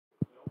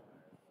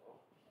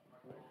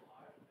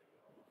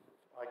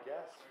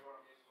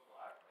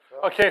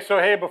Okay, so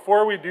hey,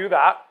 before we do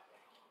that,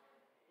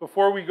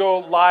 before we go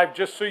live,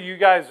 just so you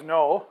guys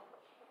know,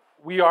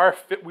 we are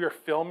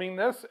filming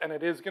this, and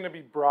it is going to be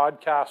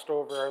broadcast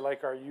over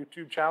our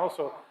YouTube channel.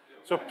 So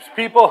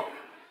people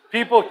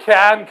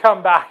can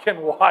come back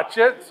and watch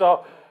it.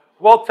 So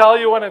we'll tell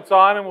you when it's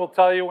on, and we'll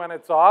tell you when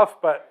it's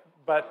off. But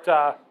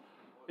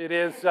it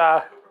is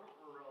yeah,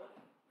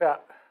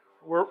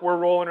 we're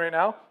rolling right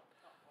now.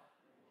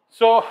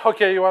 So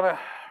okay, you want to?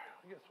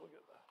 I guess we'll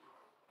get that.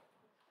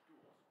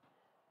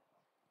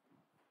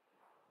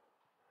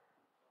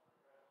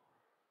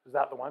 Is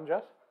that the one,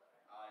 Jess?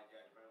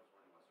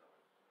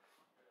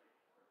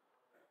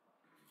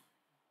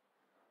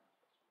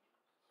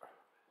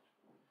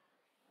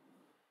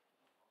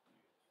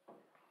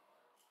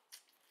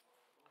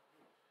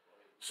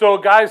 So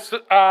guys,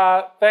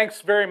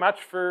 thanks very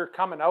much for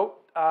coming out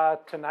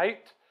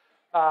tonight.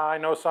 I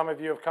know some of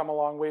you have come a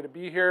long way to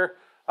be here.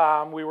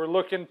 We were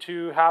looking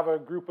to have a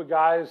group of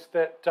guys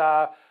that,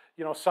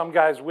 some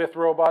guys with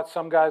robots,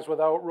 some guys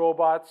without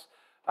robots.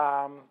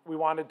 We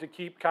wanted to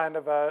keep kind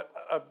of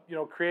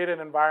create an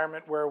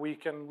environment where we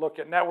can look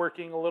at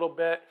networking a little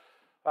bit,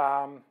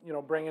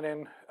 bringing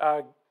in,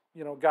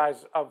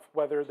 guys of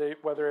whether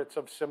it's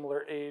of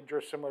similar age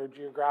or similar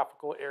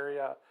geographical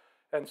area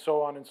and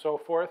so on and so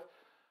forth.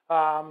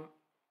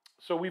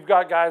 So we've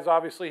got guys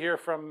obviously here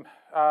from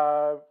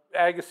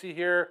Agassiz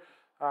here,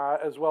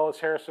 as well as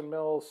Harrison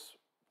Mills,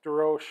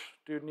 DeRoche,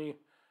 Dudney,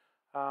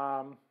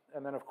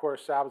 and then of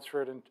course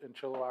Abbotsford and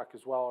Chilliwack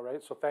as well,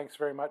 right? So thanks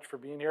very much for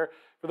being here.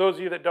 For those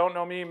of you that don't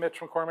know me, Mitch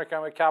McCormick,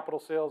 I'm a capital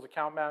sales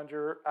account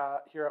manager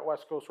here at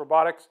West Coast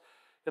Robotics.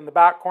 In the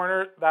back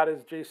corner, that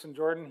is Jason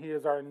Jordan. He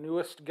is our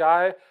newest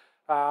guy.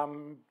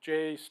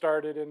 Jay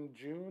started in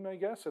June, I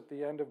guess, at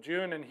the end of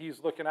June, and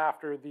he's looking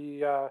after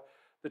the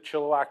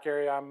Chilliwack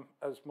area. I'm,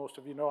 as most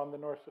of you know, I'm the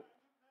north.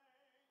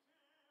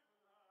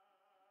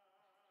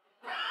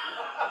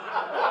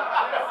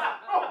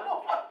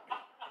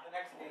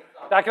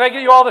 Now, can I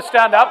get you all to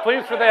stand up,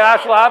 please, for the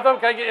national anthem?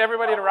 Can I get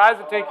everybody to rise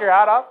and take your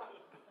hat off?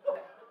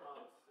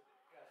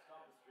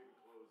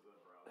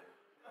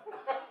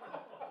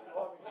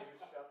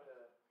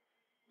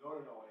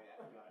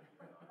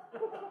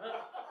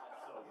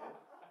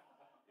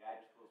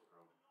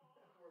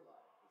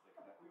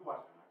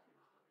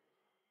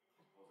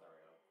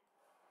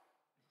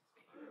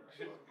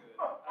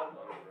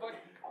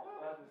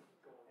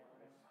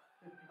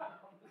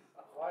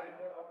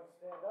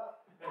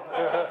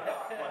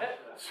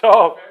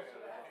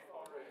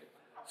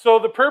 So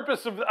the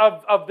purpose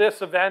of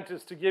this event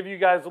is to give you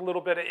guys a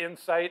little bit of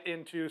insight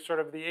into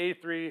sort of the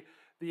A3,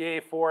 the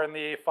A4, and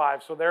the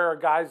A5. So there are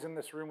guys in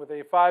this room with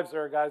A5s,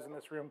 there are guys in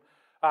this room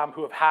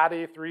who have had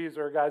A3s,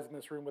 there are guys in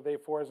this room with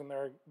A4s, and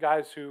there are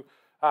guys who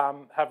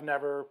have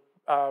never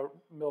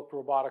milked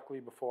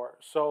robotically before.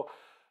 So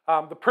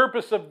the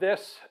purpose of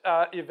this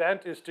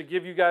event is to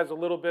give you guys a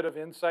little bit of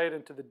insight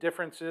into the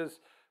differences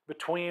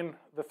between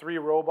the three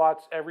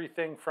robots,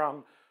 everything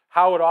from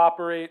how it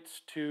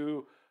operates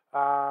to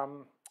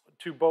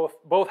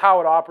both how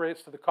it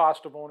operates to the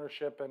cost of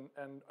ownership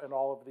and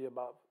all of the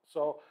above.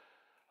 So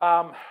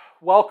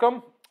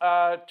welcome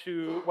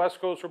to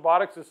West Coast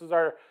Robotics. This is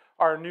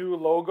our new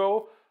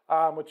logo,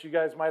 which you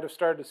guys might have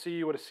started to see.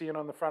 You would have seen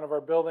on the front of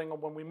our building.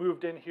 When we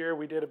moved in here,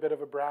 we did a bit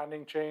of a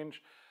branding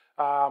change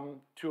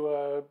to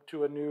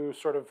a new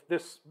sort of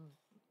this.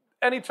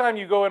 Anytime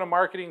you go in a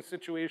marketing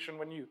situation,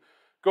 when you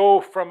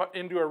go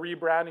into a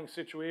rebranding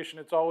situation,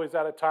 it's always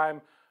at a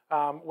time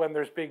when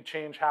there's big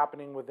change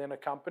happening within a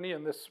company,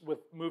 and this, with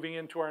moving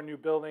into our new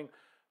building,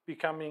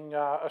 becoming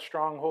a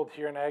stronghold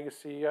here in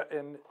Agassiz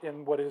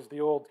in what is the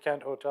old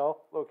Kent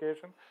Hotel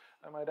location,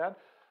 I might add.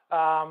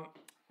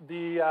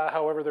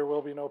 However, there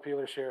will be no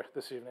peelers here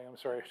this evening. I'm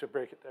sorry to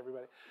break it to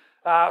everybody.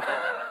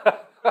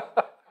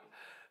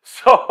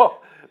 So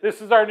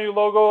this is our new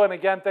logo, and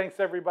again, thanks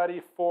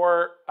everybody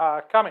for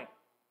coming.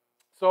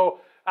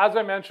 So as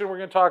I mentioned, we're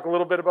going to talk a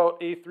little bit about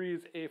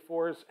A3s,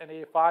 A4s, and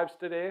A5s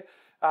today.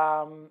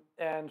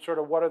 And sort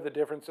of what are the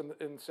difference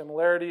in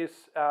similarities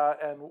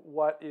and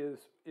what is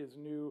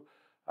new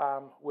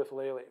with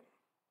Lely.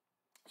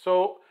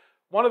 So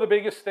one of the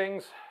biggest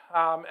things,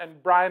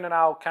 and Brian and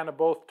I'll kind of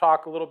both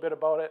talk a little bit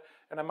about it,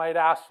 and I might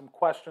ask some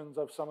questions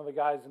of some of the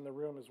guys in the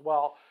room as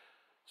well.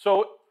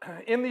 So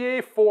in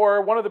the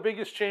A4, one of the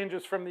biggest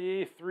changes from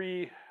the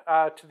A3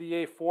 to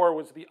the A4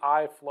 was the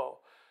eye flow.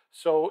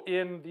 So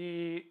in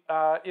the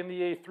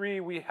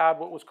A3, we had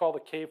what was called a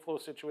K-flow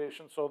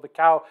situation. So the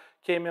cow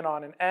came in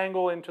on an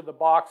angle into the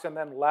box and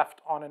then left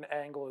on an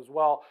angle as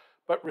well,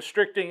 but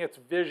restricting its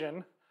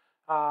vision.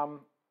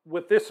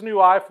 With this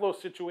new eye flow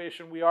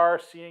situation, we are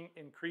seeing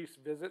increased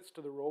visits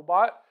to the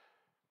robot.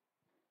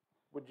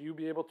 Would you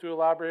be able to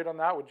elaborate on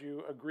that? Would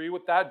you agree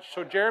with that?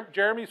 So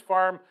Jeremy's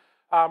farm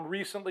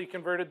recently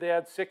converted. They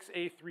had 6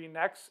 A3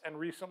 necks and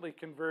recently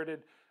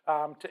converted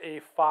to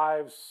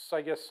A5s,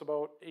 I guess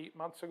about 8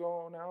 months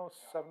ago now,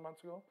 7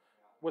 months ago.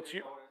 What's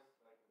you?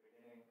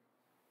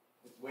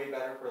 It's way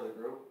better for the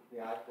group,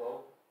 the eye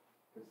flow,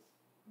 because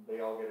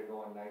they all get it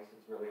going nice.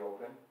 It's really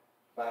open.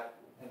 But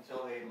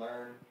until they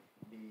learn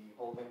the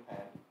holding pen.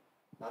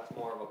 That's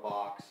more of a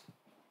box.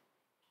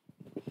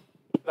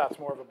 That's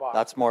more of a box.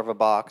 That's more of a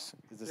box.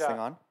 Is this Yeah. thing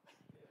on?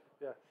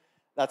 Yeah.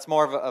 That's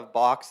more of a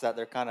box that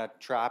they're kind of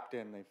trapped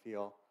in, they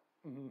feel.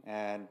 Mm-hmm.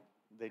 And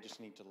they just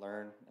need to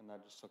learn, and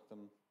that just took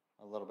them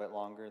a little bit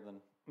longer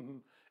than... Mm-hmm.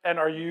 And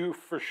are you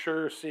for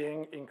sure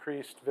seeing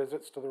increased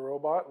visits to the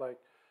robot, like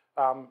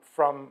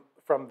from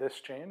this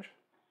change?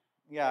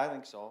 Yeah, I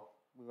think so.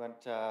 We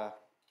went,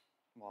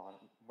 well,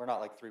 we're not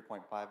like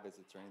 3.5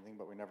 visits or anything,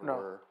 but we never No.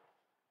 were.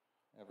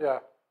 Ever. Yeah.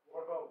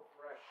 What about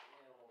fresh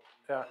animals?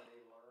 Yeah. Do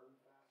they learn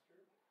faster?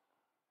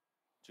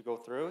 To go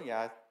through,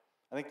 yeah,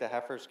 I think the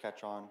heifers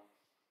catch on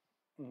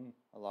Mm-hmm.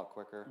 a lot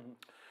quicker. Mm-hmm.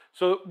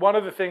 So one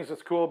of the things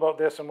that's cool about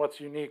this and what's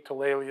unique to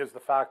Lely is the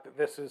fact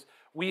that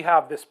we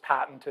have this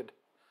patented.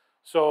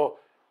 So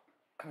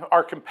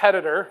our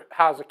competitor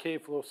has a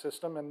K-flow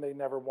system and they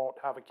never won't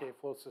have a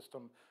K-flow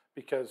system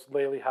because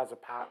Lely has a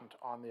patent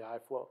on the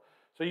iFlow.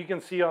 So you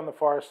can see on the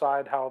far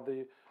side how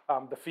the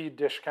feed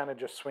dish kind of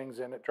just swings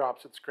in, it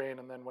drops its grain,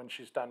 and then when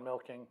she's done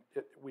milking,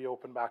 we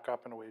open back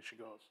up and away she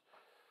goes.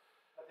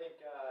 I think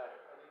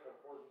an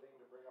important thing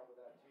to bring up with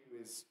that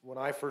too is when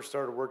I first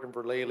started working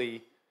for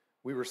Lely,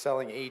 we were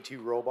selling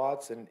A2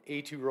 robots, and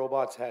A2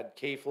 robots had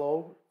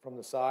K-flow from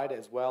the side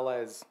as well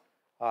as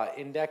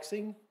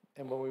indexing.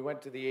 And when we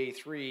went to the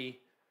A3,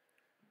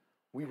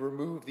 we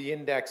removed the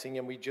indexing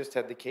and we just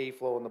had the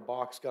K-flow, and the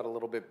box got a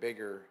little bit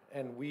bigger.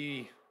 And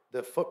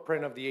the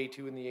footprint of the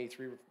A2 and the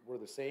A3 were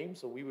the same,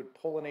 so we would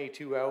pull an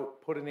A2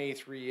 out, put an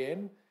A3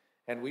 in,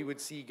 and we would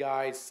see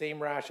guys,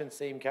 same ration,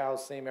 same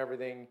cows, same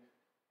everything,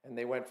 and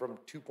they went from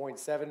 2.7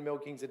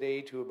 milkings a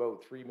day to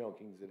about 3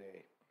 milkings a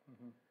day.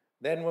 Mm-hmm.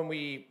 Then when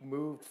we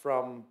moved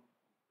from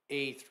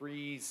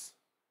A3s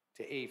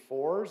to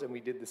A4s, and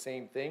we did the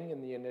same thing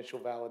in the initial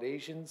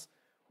validations,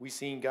 we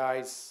seen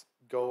guys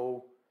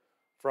go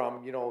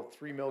from,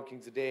 3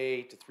 milkings a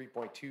day to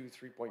 3.2,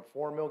 3.4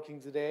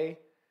 milkings a day.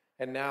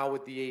 And now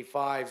with the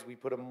A5s, we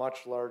put a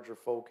much larger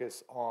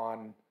focus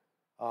on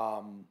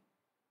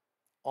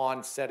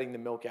setting the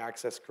milk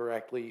access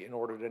correctly in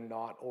order to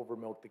not over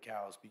milk the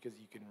cows, because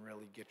you can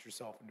really get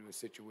yourself into a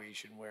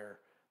situation where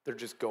they're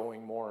just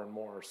going more and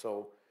more.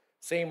 So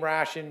same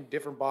ration,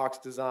 different box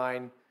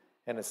design,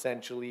 and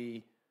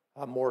essentially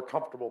a more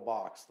comfortable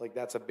box. Like,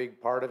 that's a big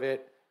part of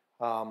it.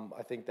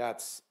 I think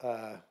that's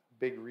a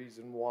big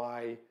reason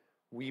why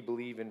we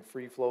believe in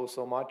free flow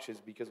so much,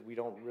 is because we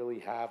don't really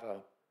have a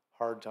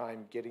hard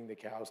time getting the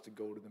cows to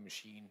go to the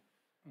machine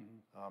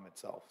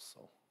itself.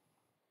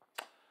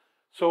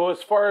 So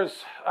as far as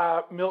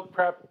milk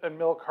prep and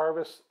milk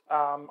harvest,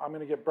 I'm going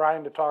to get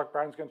Brian to talk.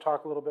 Brian's going to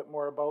talk a little bit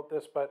more about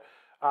this, but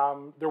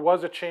there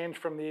was a change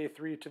from the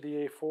A3 to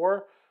the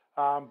A4,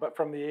 but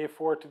from the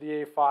A4 to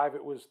the A5,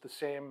 it was the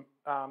same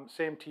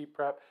teat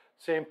prep,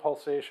 same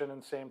pulsation,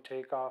 and same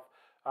takeoff.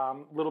 A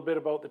little bit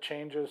about the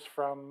changes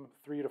from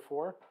 3 to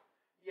 4.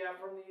 Yeah,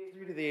 from the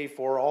A3 to the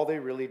A4, all they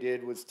really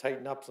did was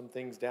tighten up some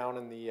things down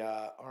in the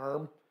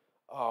arm.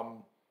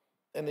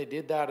 And they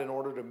did that in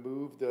order to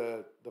move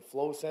the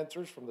flow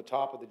sensors from the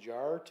top of the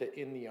jar to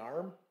in the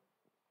arm.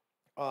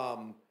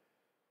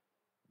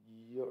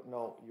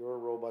 Your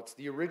robots.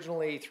 The original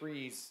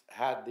A3s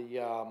had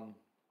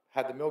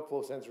the milk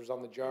flow sensors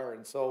on the jar,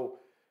 and so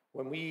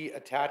when we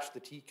attached the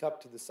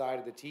teacup to the side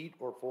of the teat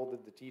or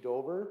folded the teat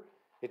over,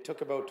 it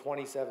took about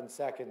 27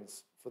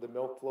 seconds for the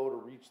milk flow to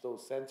reach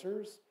those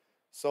sensors.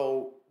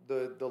 So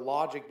the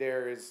logic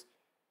there is,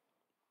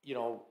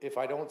 if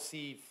I don't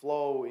see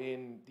flow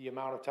in the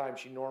amount of time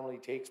she normally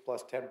takes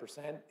plus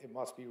 10%, it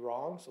must be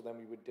wrong. So then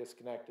we would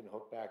disconnect and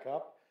hook back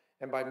up.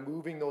 And by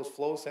moving those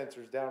flow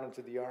sensors down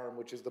into the arm,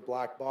 which is the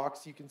black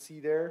box you can see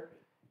there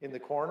in the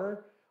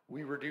corner,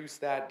 we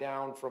reduced that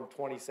down from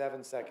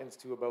 27 seconds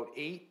to about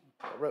 8.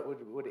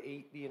 Would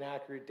 8 be an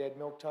accurate dead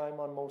milk time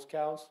on most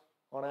cows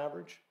on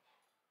average?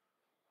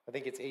 I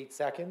think it's 8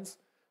 seconds.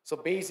 So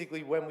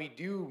basically, when we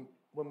do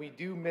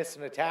miss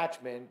an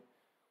attachment,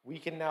 we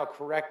can now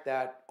correct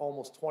that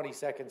almost 20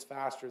 seconds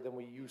faster than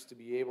we used to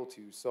be able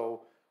to.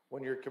 So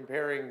when you're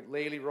comparing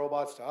Lely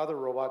robots to other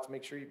robots,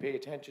 make sure you pay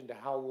attention to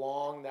how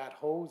long that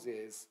hose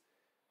is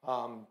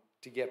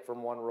to get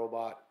from one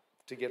robot,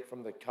 to get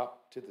from the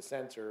cup to the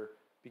sensor,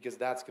 because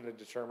that's going to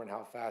determine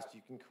how fast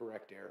you can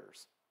correct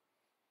errors.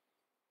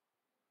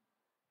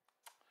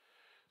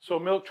 So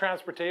milk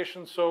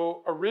transportation.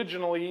 So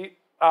originally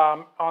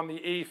on the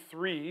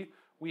A3,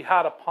 we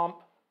had a pump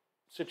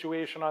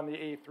situation on the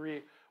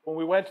A3. When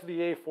we went to the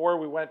A4,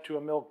 we went to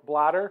a milk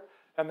bladder,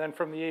 and then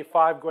from the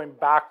A5 going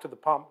back to the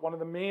pump. One of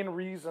the main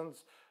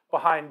reasons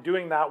behind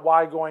doing that,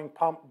 why going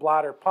pump,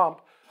 bladder,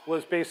 pump,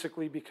 was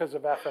basically because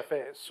of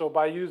FFAs. So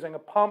by using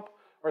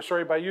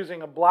by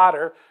using a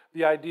bladder,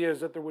 the idea is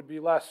that there would be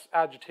less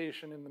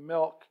agitation in the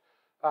milk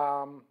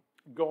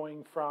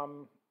going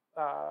from,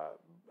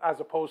 as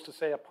opposed to,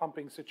 say, a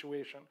pumping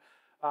situation.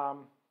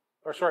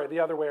 The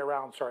other way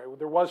around,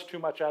 there was too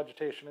much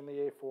agitation in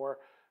the A4.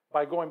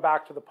 By going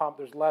back to the pump,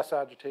 there's less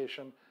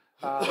agitation,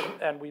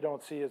 and we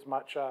don't see as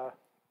much.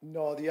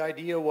 No, the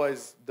idea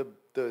was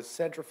the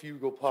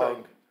centrifugal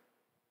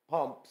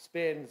pump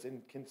spins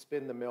and can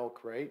spin the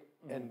milk, right?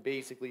 And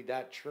basically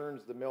that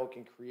churns the milk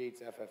and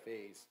creates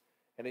FFAs.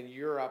 And in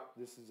Europe,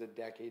 this is a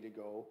decade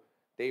ago,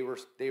 they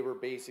were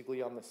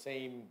basically on the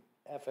same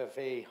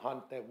FFA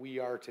hunt that we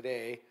are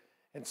today.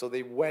 And so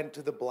they went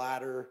to the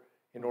bladder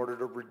in order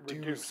to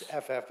reduce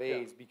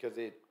FFAs because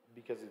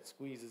it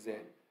squeezes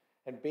it.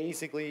 And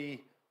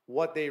basically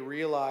what they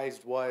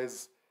realized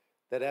was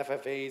that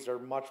FFAs are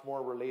much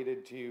more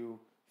related to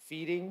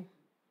feeding,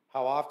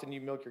 how often you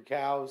milk your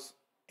cows,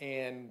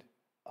 and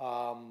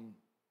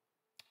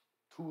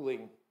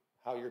cooling,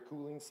 how your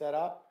cooling's set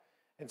up.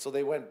 And so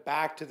they went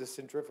back to the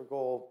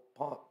centrifugal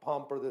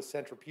pump or the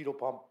centripetal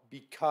pump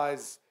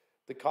because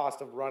the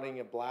cost of running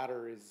a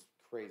bladder is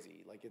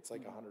crazy. Like it's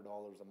like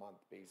 $100 a month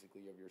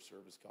basically of your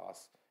service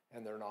costs,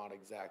 and they're not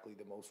exactly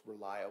the most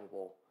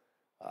reliable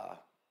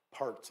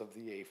parts of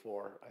the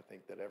A4. I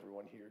think that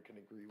everyone here can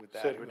agree with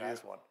that. Sid, who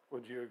has one.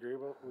 Would you agree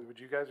with? Would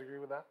you guys agree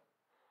with that?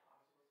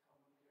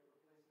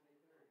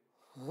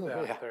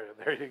 Yeah.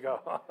 There you go.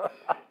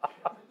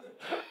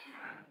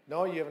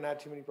 No, you haven't had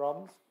too many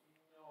problems?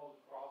 No,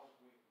 the problems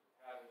we've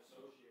had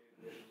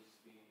associated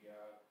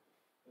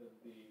is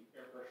the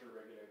air pressure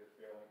regulator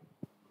failing.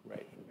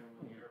 Right. And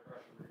when the air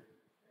pressure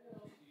regulator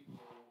fails, you go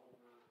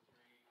over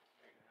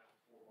 3.5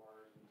 to 4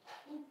 bars.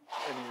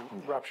 And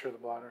you rupture the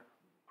bladder.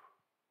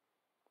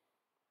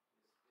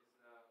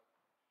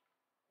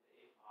 Is the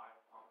A5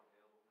 pump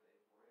available for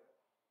the A4 yet?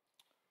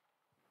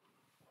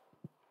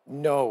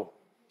 No.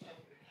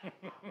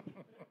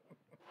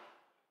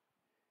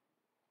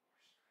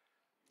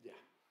 Yeah.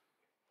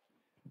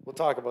 We'll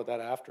talk about that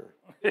after.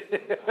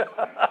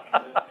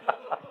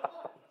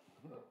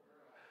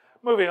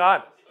 Moving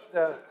on.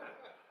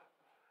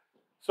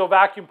 So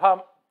vacuum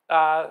pump,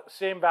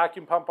 same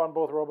vacuum pump on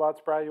both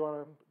robots. Brad, you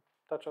want to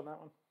touch on that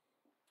one?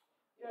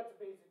 Yeah, it's a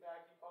basic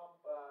vacuum pump.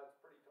 It's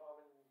a pretty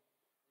common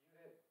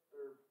unit.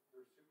 They're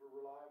super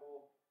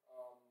reliable.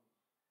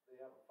 They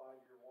have a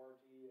 5-year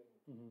warranty, and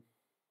we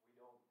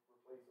don't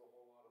replace a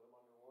whole lot of them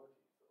under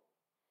warranty. So,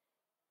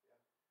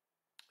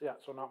 Yeah,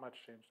 so not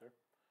much change there.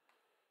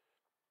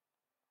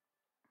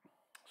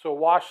 So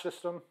wash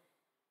system.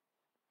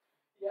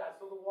 yeah.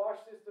 So the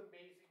wash system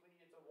basically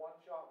it's a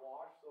one-shot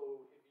wash.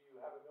 So if you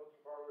have a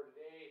milking parlor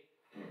today,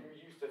 you're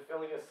used to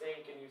filling a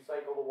sink and you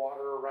cycle the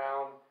water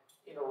around.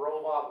 In a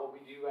robot, what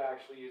we do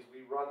actually is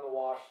we run the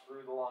wash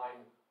through the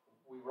line.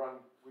 We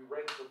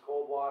rinse with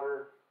cold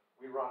water.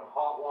 We run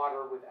hot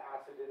water with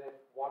acid in it,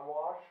 one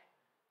wash,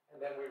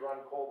 and then we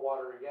run cold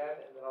water again.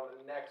 And then on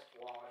the next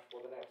wash,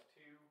 well, the next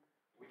two,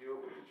 we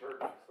do it with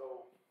detergent.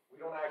 So we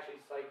don't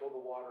actually cycle the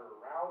water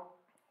around.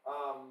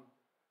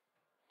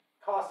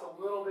 Costs a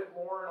little bit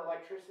more in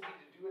electricity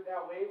to do it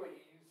that way, but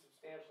you use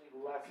substantially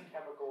less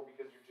chemical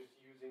because you're just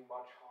using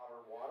much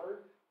hotter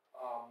water.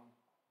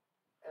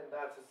 And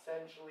that's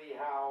essentially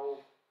how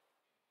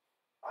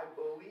I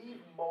believe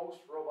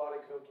most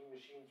robotic milking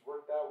machines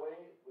work that way,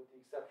 with the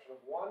exception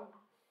of one.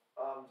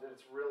 And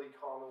it's a really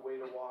common way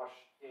to wash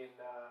in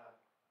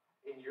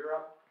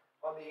Europe.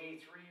 On the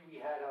A3, we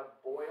had a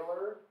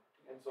boiler,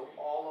 and so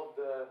all of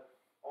the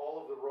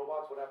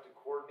robots would have to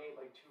coordinate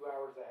like 2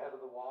 hours ahead of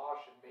the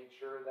wash and make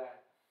sure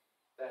that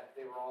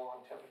they were all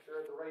on temperature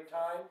at the right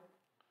time.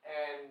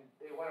 And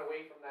they went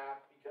away from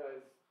that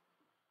because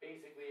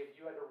basically if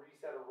you had to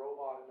reset a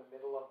robot in the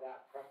middle of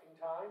that prepping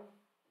time,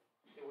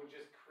 it would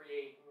just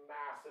create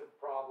massive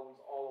problems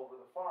all over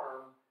the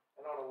farm.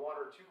 And on a 1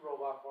 or 2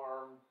 robot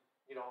farm,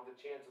 you know, the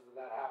chances of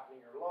that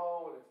happening are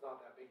low and it's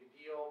not that big a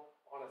deal.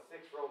 On a 6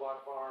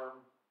 robot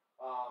farm,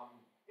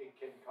 it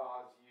can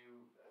cause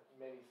you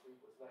many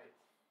sleepless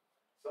nights.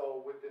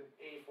 So with the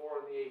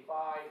A4 and the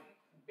A5,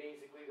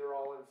 basically they're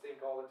all in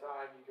sync all the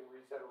time. You can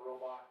reset a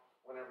robot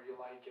whenever you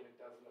like, and it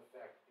doesn't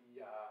affect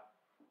the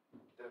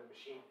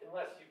machine,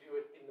 unless you do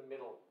it in the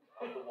middle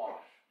of the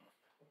wash.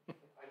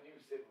 I knew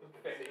Sid was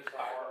going to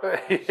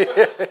say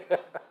something.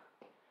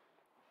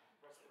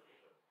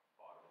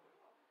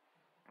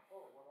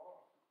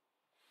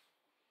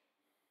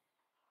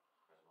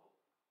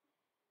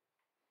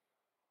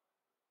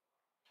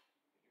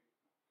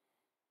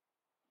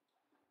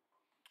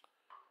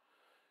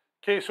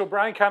 Okay, so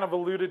Brian kind of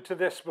alluded to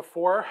this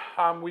before.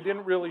 We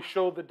didn't really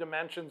show the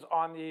dimensions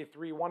on the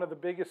A3. One of the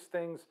biggest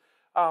things,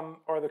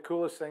 or the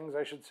coolest things,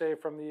 I should say,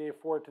 from the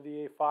A4 to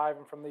the A5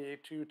 and from the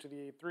A2 to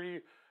the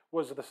A3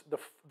 was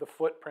the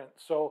footprint.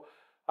 So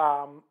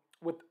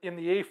in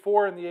the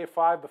A4 and the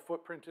A5, the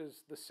footprint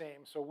is the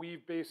same. So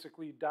we've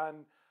basically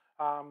done,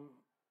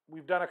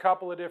 we've done a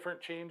couple of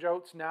different change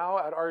outs now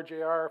at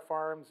RJR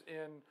farms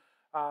in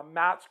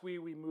Matsqui.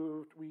 We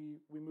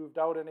moved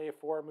out an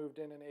A4, moved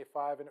in an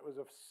A5, and it was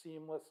a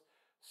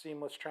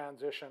seamless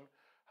transition.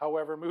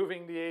 However,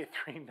 moving the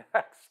A3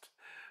 next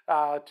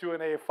to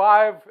an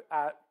A5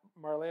 at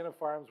Marlena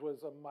Farms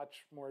was a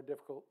much more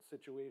difficult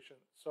situation.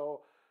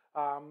 So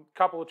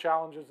couple of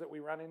challenges that we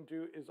run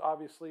into is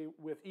obviously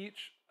with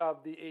each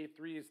of the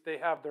A3s, they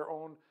have their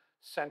own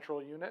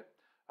central unit.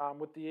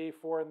 With the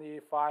A4 and the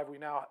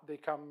A5, they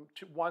come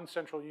to one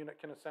central unit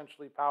can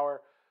essentially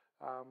power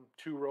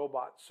 2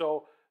 robots.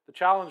 So The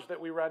challenge that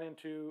we ran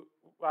into,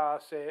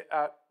 say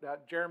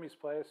at Jeremy's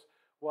place,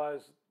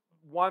 was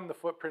one, the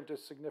footprint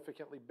is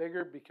significantly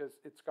bigger because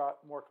it's got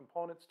more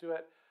components to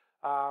it,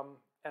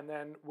 and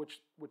then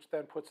which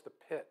then puts the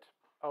pit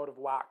out of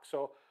whack.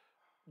 So,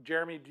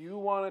 Jeremy, do you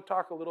want to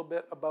talk a little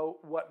bit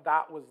about what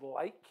that was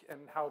like and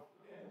how,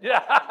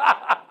 yeah,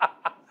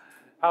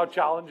 how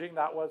challenging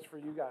that was for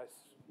you guys?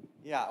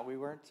 Yeah, we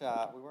weren't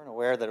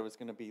aware that it was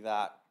going to be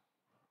that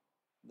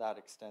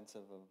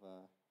extensive of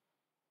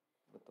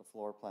with the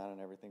floor plan and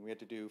everything. We had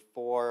to do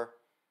 4,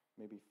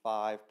 maybe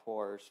 5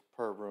 pours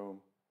per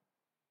room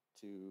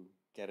to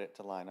get it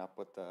to line up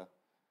with the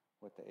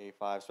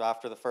A5. So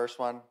after the first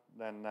one,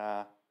 then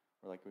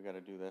we're like, we got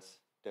to do this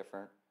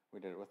different. We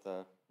did it with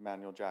a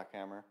manual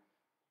jackhammer,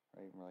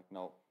 right? And we're like,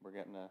 no, we're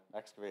getting an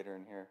excavator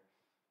in here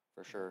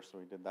for sure. So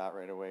we did that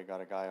right away.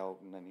 Got a guy out,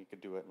 and then he could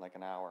do it in like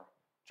an hour.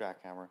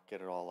 Jackhammer,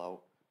 get it all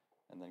out,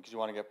 and then because you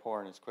want to get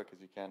pouring as quick as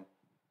you can.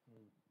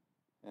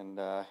 And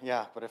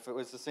yeah, but if it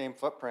was the same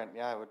footprint,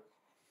 yeah, I would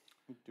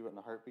do it in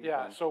a heartbeat.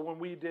 Yeah. Man. So when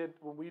we did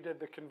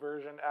the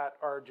conversion at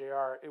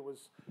RJR,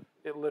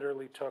 it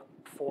literally took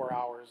 4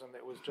 hours, and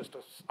it was just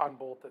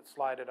unbolt it,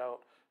 slide it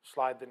out,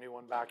 slide the new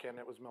one back in.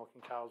 It was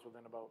milking cows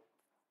within about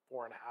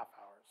 4.5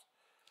 hours.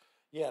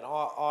 Yeah, and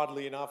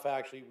oddly enough,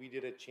 actually, we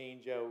did a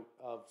change out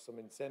of some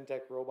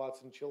Incentec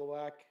robots in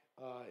Chilliwack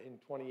in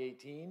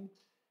 2018,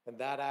 and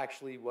that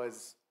actually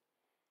was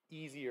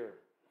easier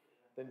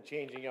than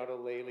changing out a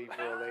Lely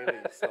for a Lely.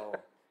 So,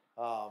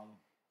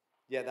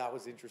 yeah, that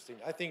was interesting.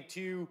 I think,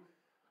 too,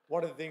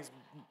 one of the things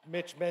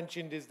Mitch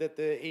mentioned is that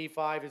the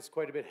A5 is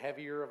quite a bit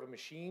heavier of a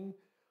machine.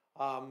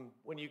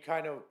 When you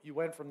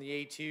went from the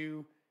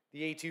A2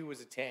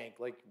 was a tank.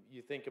 Like,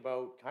 you think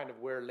about kind of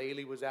where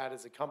Lely was at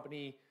as a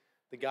company.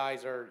 The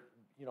guys are,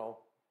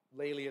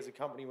 Lely as a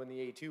company when the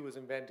A2 was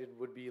invented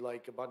would be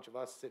like a bunch of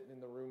us sitting in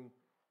the room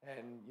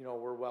and,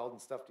 we're welding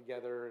stuff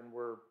together and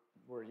we're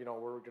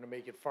going to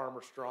make it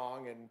farmer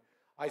strong. And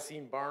I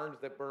seen barns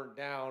that burnt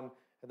down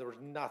and there was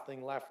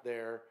nothing left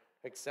there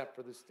except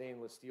for the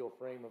stainless steel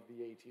frame of the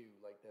A2.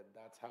 Like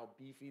that's how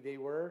beefy they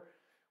were.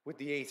 With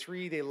the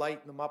A3, they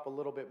lighten them up a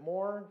little bit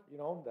more.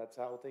 That's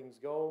how things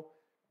go.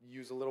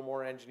 Use a little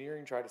more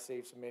engineering, try to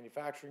save some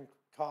manufacturing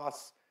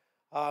costs.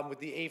 With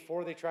the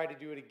A4, they tried to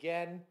do it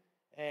again,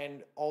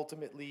 and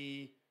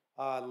ultimately,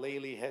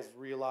 Lely has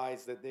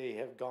realized that they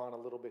have gone a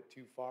little bit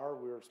too far.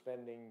 They're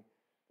spending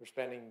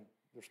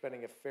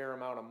a fair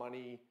amount of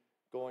money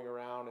going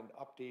around and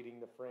updating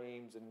the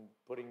frames and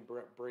putting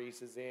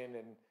braces in,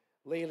 and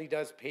Lely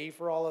does pay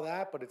for all of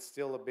that, but it's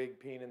still a big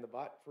pain in the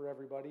butt for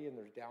everybody, and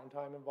there's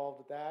downtime involved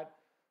with that.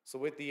 So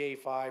with the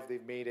A5,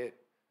 they've made it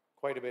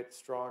quite a bit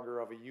stronger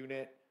of a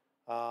unit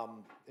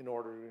in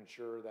order to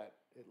ensure that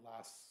it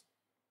lasts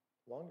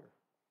longer.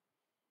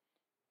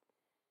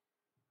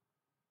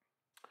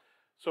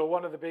 So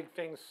one of the big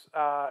things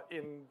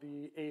in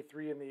the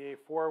A3 and the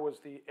A4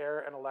 was the air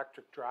and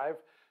electric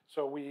drive.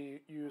 So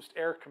we used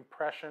air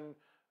compression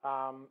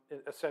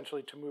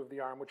essentially to move the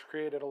arm, which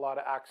created a lot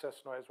of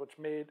excess noise,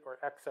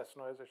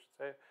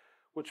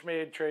 which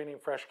made training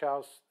fresh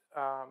cows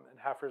and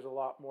heifers a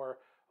lot more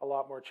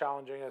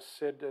challenging. As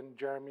Sid and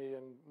Jeremy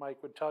and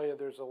Mike would tell you,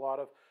 there's a lot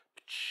of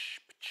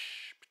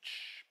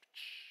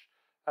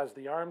as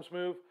the arms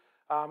move.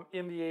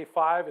 In the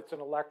A5, it's an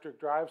electric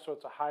drive, so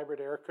it's a hybrid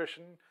air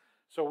cushioning.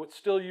 So it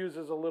still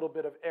uses a little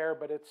bit of air,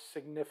 but it's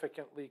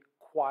significantly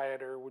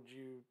quieter. Would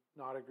you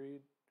not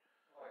agree?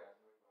 Oh,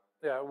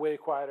 yeah, way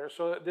quieter.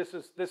 So this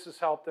has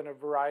helped in a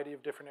variety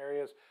of different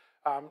areas.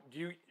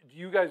 Do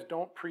you guys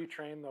don't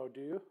pre-train though?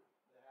 Do you?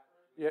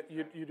 Yeah,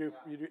 you do.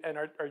 You do. And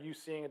are you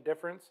seeing a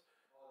difference?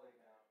 Oh, we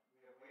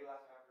have way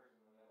less heifers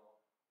in the middle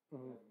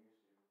than we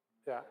used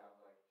to. Yeah.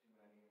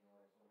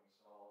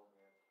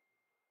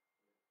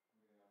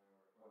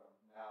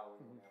 Now we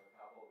only have a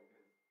couple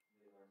because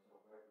they learn so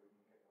quick we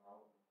can kick them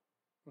out.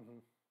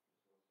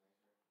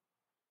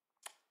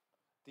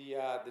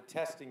 The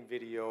testing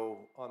video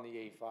on the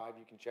A5,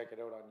 you can check it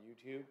out on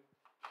YouTube,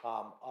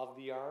 of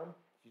the arm.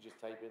 If you just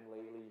type in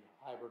Lely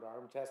hybrid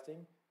arm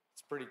testing,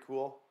 it's pretty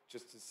cool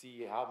just to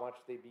see how much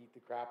they beat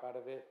the crap out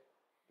of it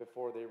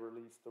before they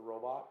release the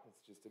robot. It's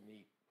just a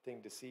neat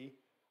thing to see.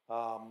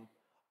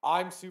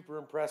 I'm super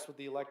impressed with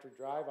the electric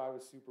drive. I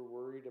was super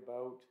worried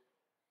about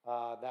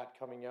that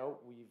coming out.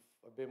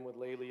 I've been with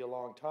Lely a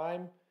long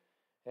time,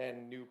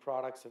 and new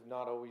products have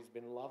not always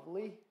been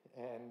lovely.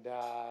 And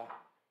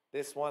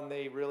this one,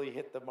 they really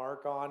hit the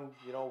mark on.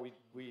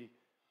 We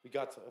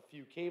got a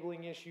few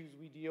cabling issues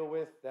we deal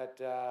with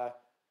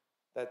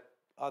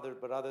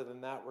other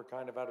than that, we're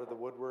kind of out of the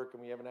woodwork,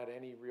 and we haven't had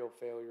any real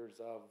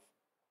failures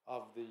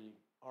of the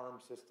arm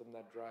system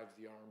that drives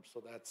the arm.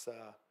 So that's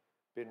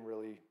been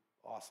really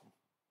awesome.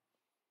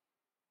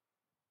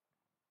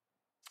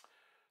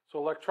 So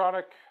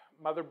electronic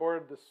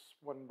motherboard, this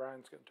one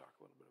Brian's going to talk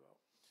a little bit about.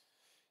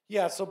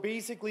 Yeah, so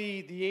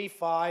basically the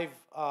A5,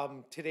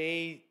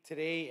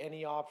 today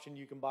any option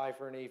you can buy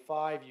for an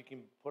A5, you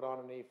can put on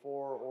an A4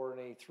 or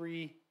an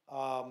A3.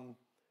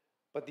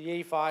 But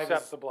the A5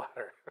 except the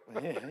bladder.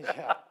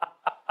 Yeah.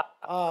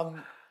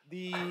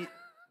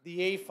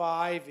 The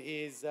A5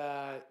 is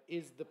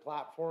the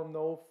platform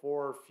though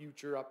for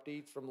future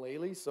updates from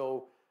Lely.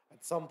 So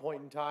at some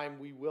point in time,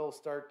 we will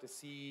start to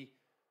see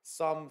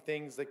some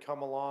things that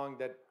come along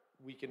that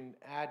we can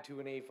add to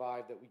an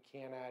A5 that we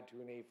can't add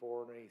to an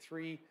A4 and an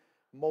A3.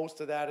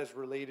 Most of that is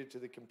related to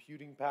the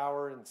computing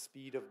power and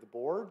speed of the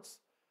boards.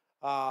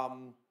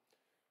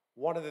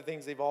 One of the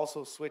things they've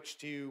also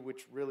switched to,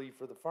 which really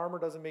for the farmer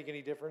doesn't make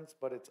any difference,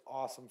 but it's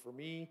awesome for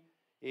me,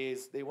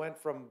 is they went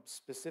from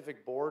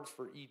specific boards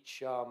for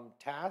each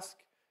task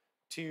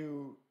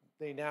to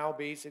they now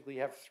basically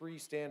have 3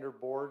 standard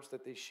boards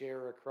that they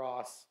share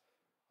across.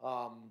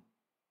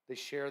 They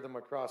share them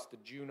across the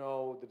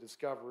Juno, the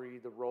Discovery,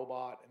 the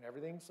Robot, and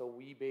everything. So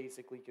we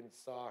basically can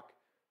stock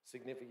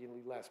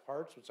significantly less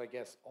parts, which I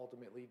guess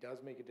ultimately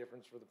does make a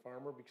difference for the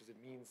farmer because it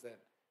means that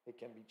it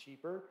can be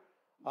cheaper.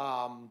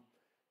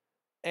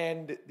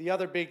 And the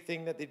other big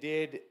thing that they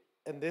did,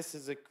 and this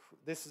is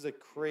a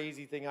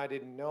crazy thing I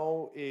didn't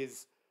know,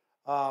 is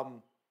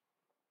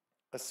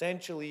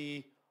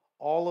essentially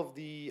all of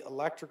the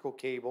electrical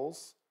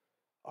cables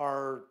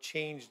are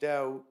changed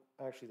out.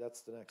 Actually,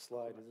 that's the next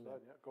slide, isn't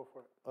it? Yeah, go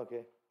for it.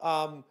 Okay.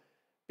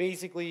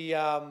 Basically,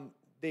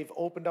 they've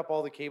opened up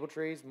all the cable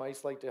trays.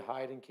 Mice like to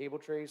hide in cable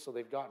trays, so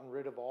they've gotten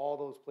rid of all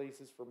those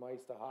places for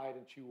mice to hide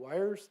and chew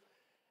wires.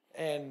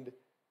 And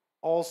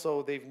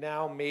also, they've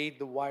now made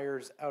the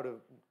wires out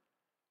of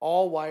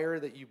all wire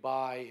that you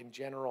buy in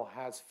general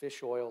has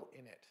fish oil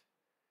in it.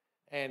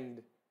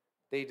 And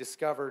they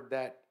discovered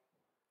that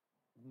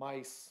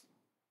mice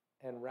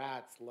and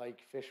rats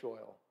like fish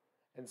oil.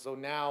 And so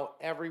now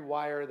every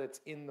wire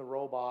that's in the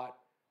robot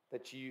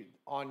that you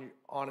on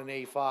an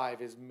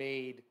A5 is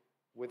made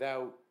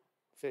without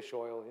fish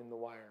oil in the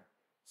wire.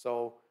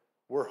 So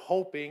we're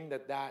hoping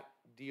that that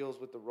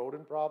deals with the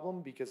rodent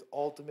problem, because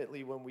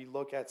ultimately when we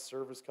look at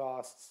service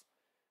costs,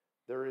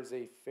 there is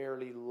a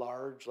fairly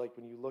large, like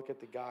when you look at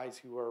the guys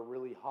who are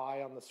really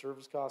high on the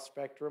service cost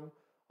spectrum,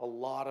 a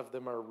lot of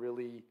them are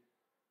really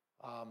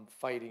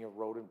fighting a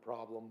rodent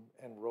problem.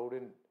 And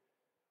rodent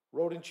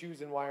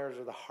chews and wires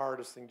are the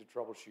hardest thing to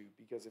troubleshoot,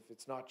 because if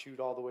it's not chewed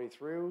all the way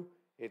through,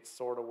 it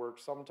sort of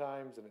works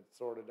sometimes and it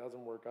sort of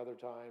doesn't work other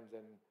times.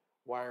 And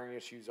wiring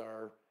issues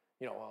are,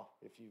 well,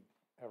 if you've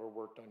ever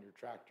worked on your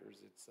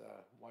tractors, it's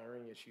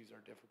wiring issues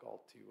are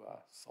difficult to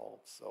solve.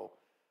 So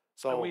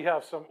And we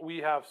have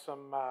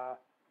some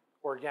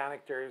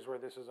organic dairies where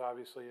this is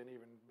obviously an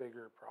even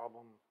bigger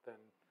problem than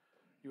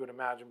you would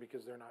imagine,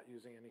 because they're not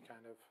using any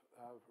kind of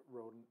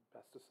rodent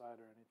pesticide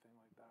or anything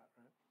like that,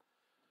 right?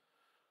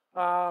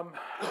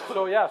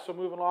 So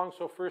moving along.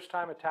 So first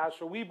time attached.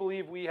 So we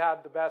believe we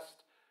had the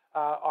best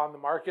on the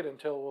market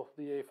until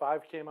the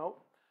A5 came out.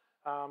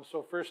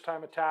 So first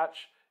time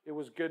attach, it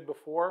was good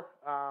before.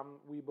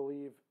 We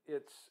believe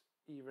it's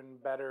even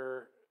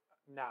better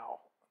now.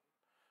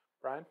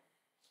 Brian?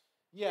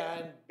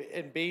 Yeah,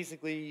 and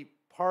basically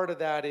part of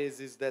that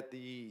is that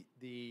the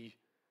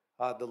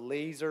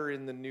laser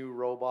in the new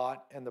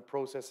robot and the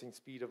processing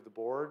speed of the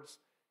boards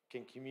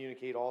can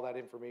communicate all that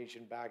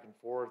information back and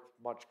forth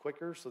much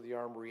quicker, so the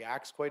arm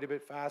reacts quite a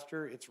bit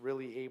faster. It's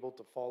really able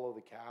to follow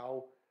the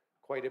cow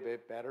quite a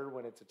bit better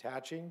when it's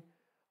attaching.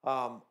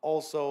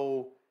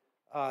 Also,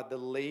 the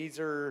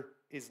laser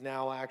is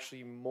now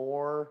actually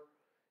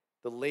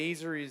the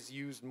laser is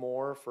used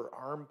more for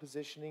arm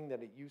positioning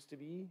than it used to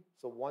be.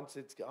 So once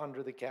it's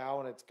under the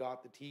cow and it's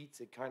got the teats,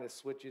 it kind of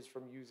switches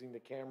from using the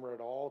camera at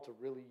all to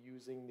really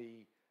using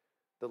the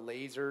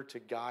laser to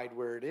guide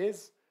where it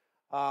is.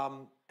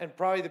 And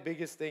probably the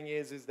biggest thing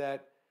is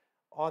that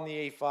on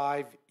the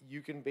A5,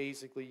 you can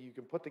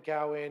put the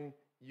cow in,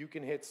 you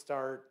can hit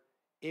start,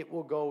 it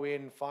will go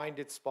in, find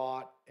its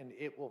spot, and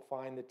it will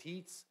find the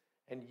teats,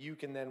 and you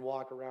can then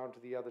walk around to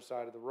the other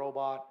side of the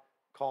robot,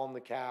 calm the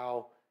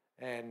cow,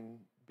 and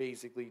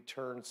basically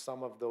turn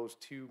some of those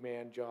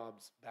 2-man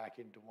jobs back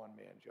into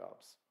 1-man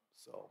jobs.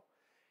 So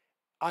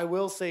I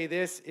will say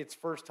this, it's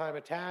first time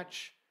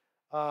attach.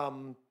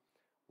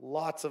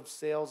 Lots of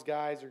sales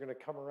guys are going to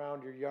come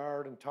around your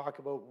yard and talk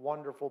about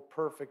wonderful,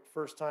 perfect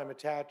first time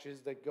attaches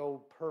that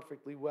go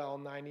perfectly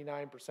well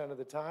 99% of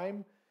the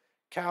time.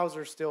 Cows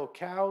are still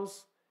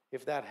cows.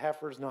 If that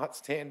heifer's not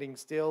standing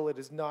still, it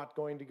is not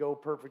going to go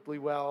perfectly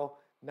well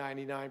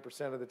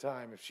 99% of the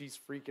time. If she's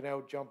freaking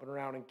out, jumping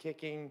around and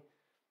kicking,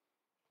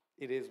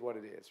 it is what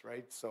it is,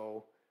 right?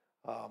 So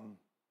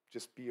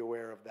just be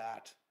aware of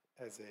that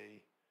as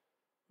a,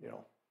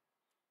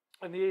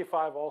 And the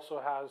A5 also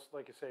has,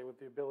 like I say, with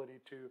the ability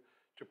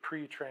to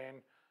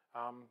pre-train,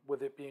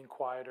 with it being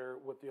quieter,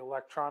 with the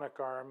electronic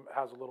arm,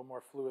 has a little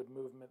more fluid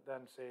movement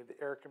than, say,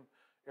 the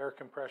air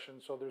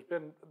compression. So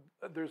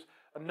there's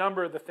a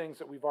number of the things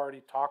that we've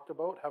already talked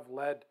about have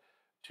led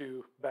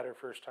to better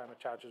first time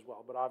attach as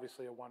well. But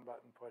obviously a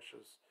 1-button push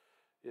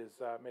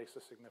makes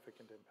a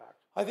significant impact.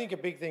 I think a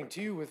big thing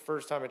too with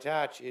first time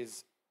attach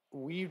is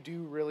we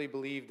do really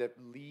believe that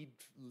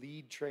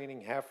lead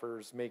training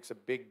heifers makes a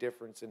big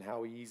difference in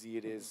how easy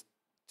it is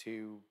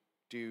to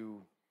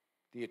do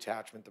the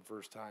attachment the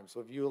first time.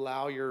 So if you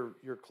allow your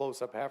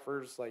close-up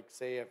heifers, like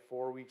say at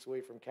 4 weeks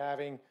away from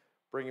calving,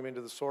 bring them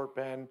into the sort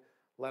pen,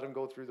 let him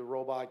go through the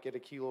robot, get a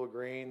kilo of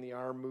grain, the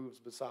arm moves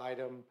beside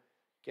him,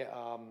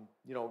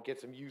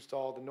 gets them used to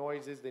all the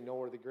noises, they know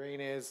where the grain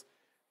is.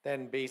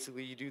 Then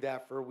basically you do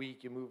that for a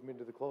week, you move them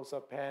into the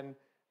close-up pen.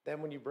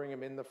 Then when you bring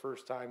them in the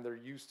first time, they're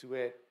used to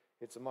it.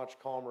 It's a much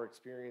calmer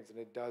experience, and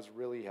it does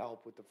really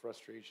help with the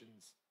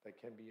frustrations that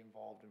can be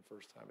involved in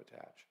first-time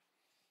attach.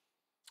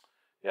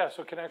 Yeah,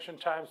 so connection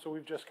time, so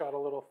we've just got a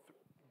little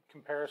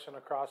comparison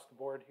across the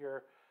board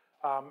here.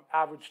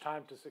 Average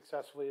time to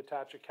successfully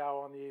attach a cow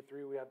on the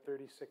A3, we had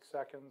 36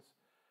 seconds.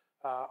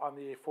 On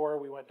the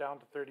A4, we went down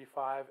to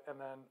 35, and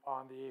then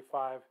on the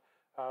A5,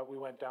 we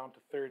went down to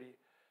 30.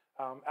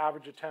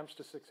 Average attempts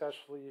to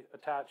successfully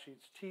attach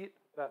each teat,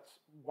 that's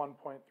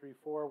 1.34,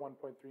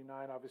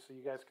 1.39. Obviously,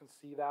 you guys can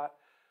see that.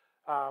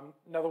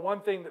 Now, the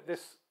one thing that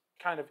this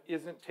kind of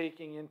isn't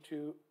taking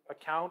into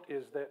account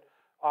is that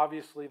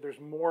obviously there's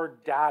more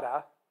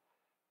data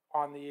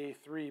on the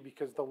A3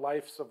 because the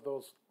lives of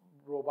those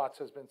robots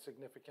has been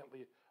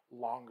significantly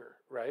longer,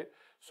 right?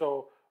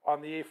 So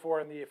on the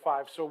A4 and the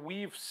A5, so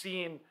we've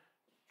seen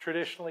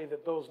traditionally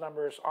that those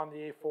numbers on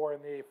the A4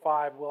 and the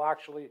A5 will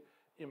actually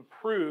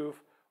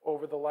improve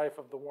over the life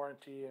of the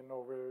warranty and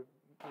over,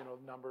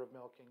 number of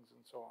milkings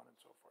and so on and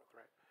so forth,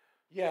 right?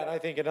 Yeah, and I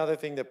think another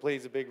thing that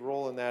plays a big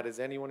role in that is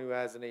anyone who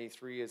has an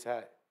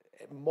A3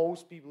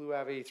 most people who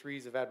have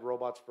A3s have had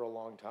robots for a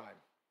long time.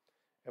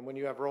 And when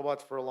you have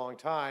robots for a long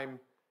time,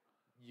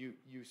 you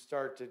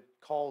start to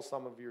call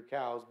some of your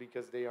cows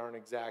because they aren't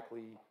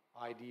exactly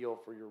ideal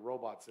for your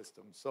robot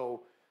system.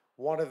 So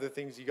one of the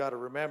things you got to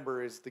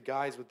remember is the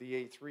guys with the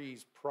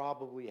A3s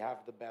probably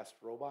have the best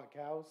robot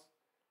cows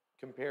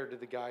compared to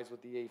the guys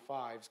with the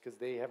A5s because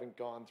they haven't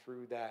gone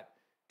through that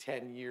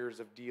 10 years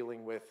of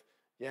dealing with,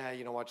 yeah,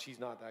 you know what, she's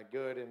not that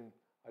good and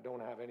I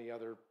don't have any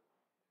other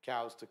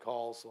cows to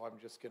call, so I'm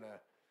just gonna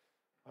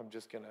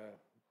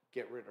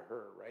get rid of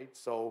her, right?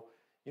 So,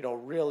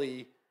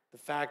 really the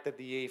fact that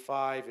the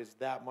A5 is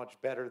that much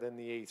better than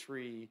the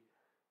A3,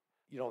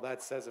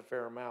 that says a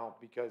fair amount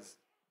because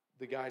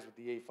the guys with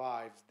the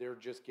A5s, they're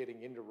just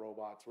getting into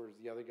robots, whereas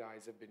the other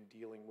guys have been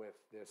dealing with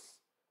this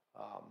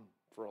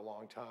for a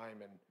long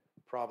time and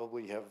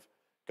probably have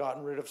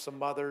gotten rid of some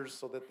mothers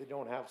so that they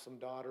don't have some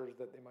daughters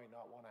that they might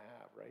not want to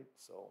have, right?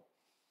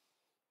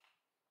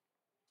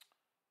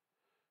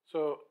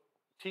 So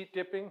teat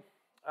dipping,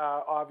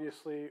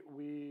 obviously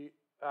we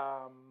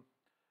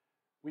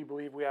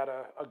believe we had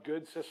a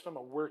good system,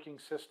 a working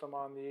system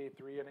on the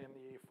A3 and in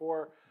the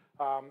A4.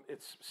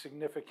 It's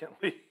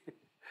significantly,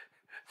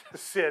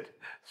 Sid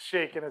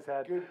shaking his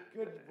head. Good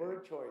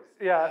word choice.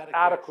 Yeah,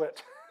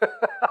 adequate.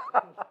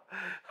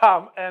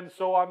 And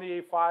so on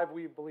the A5,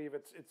 we believe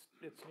it's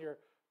near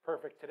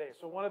perfect today.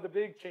 So one of the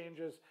big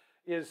changes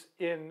is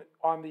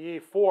on the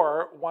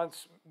A4,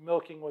 once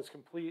milking was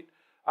complete,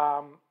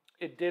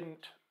 it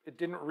didn't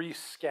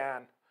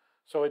rescan.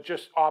 So it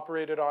just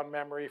operated on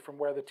memory from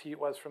where the teat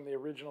was from the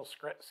original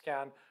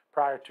scan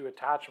prior to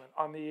attachment.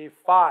 On the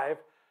A5,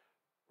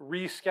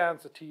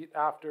 rescans the teat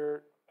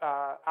after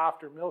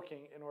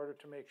milking in order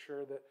to make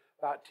sure that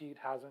that teat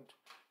hasn't,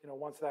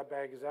 once that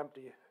bag is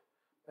empty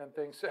and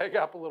things sag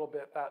up a little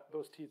bit, that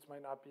those teats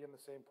might not be in the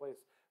same place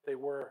they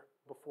were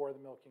before the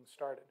milking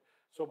started.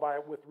 So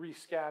with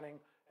rescanning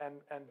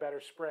and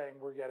better spraying,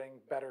 we're getting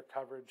better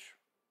coverage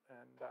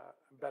and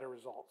better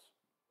results,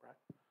 right?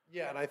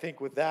 Yeah, and I think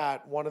with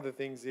that, one of the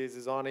things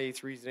is on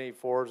A3s and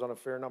A4s on a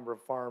fair number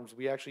of farms,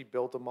 we actually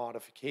built a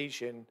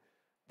modification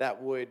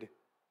that would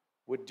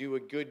do a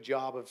good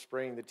job of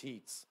spraying the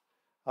teats.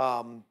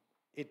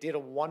 It did a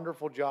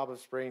wonderful job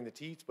of spraying the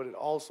teats, but it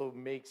also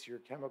makes your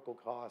chemical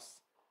costs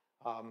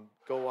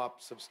go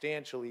up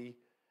substantially.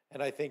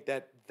 And I think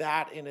that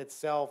in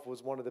itself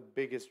was one of the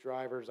biggest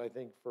drivers, I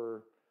think,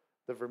 for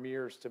the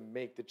Vermeers to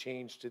make the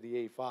change to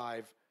the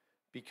A5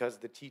 because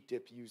the teat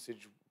dip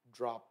usage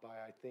dropped by,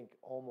 I think,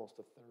 almost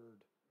a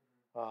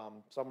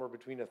third, somewhere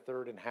between a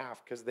third and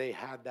half because they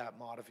had that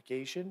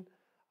modification,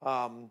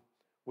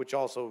 which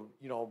also,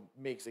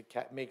 makes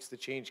the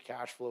change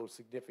cash flow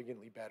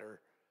significantly better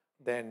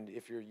than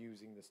if you're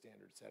using the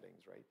standard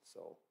settings, right?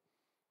 So,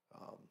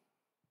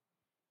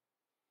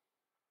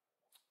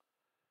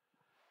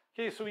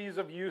 Okay, so ease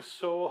of use.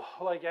 So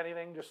like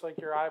anything, just like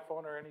your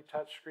iPhone or any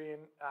touchscreen,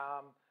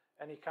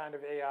 any kind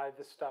of AI,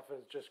 this stuff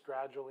has just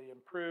gradually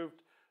improved.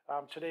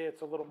 Today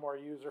it's a little more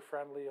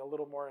user-friendly, a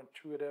little more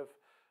intuitive,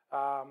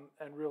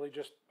 and really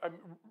just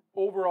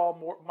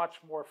overall much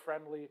more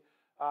friendly,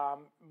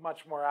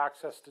 much more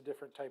access to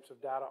different types of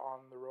data on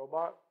the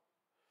robot.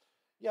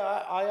 Yeah,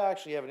 I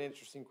actually have an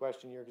interesting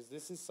question here because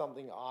this is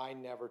something I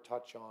never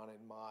touch on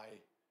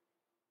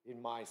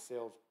in my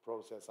sales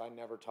process. I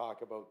never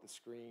talk about the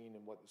screen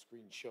and what the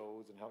screen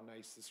shows and how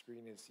nice the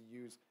screen is to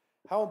use.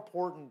 How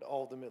important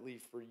ultimately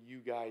for you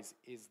guys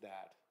is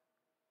that?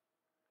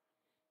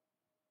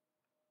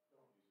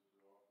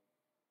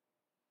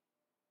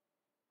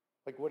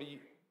 Like, what do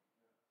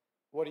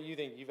you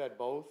think? You've had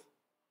both?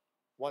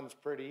 One's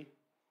pretty.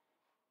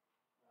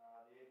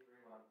 The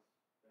A3 one's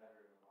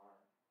better than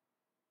mine.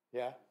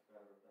 Yeah? It's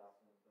better with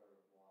dust and it's better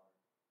with water.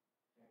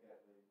 Can't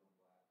get leaves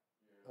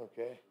on black.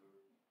 Okay.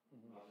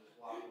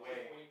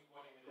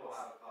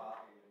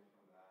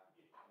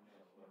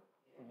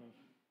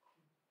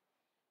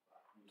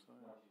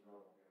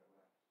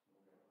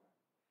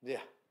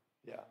 Yeah,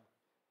 yeah.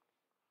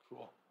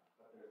 Cool.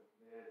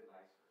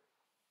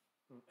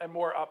 And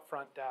more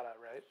upfront data,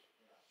 right?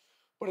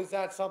 But is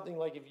that something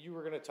like if you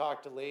were gonna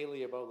talk to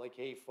Lely about like,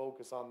 hey,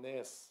 focus on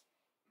this,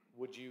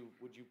 would you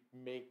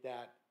make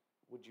that,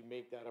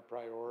 a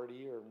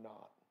priority or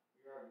not?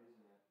 We are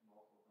using it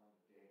multiple times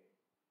a day,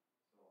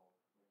 so like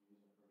you're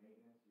using it for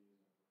maintenance, you're using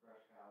it for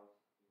fresh cows,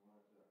 you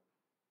want it to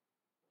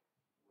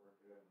work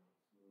good and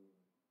smooth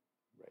and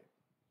Right.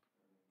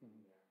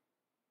 everything there.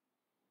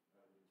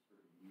 I think it's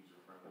pretty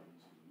user-friendly,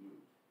 easy to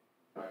use.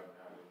 I haven't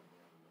had it in the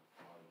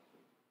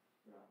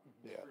Yeah.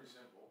 It's Yeah. pretty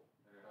simple,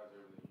 and it has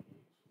everything you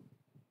need, so.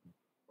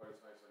 But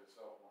it's nice that it's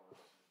cell phone.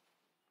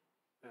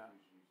 Yeah.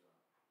 You should use that.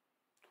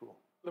 Cool.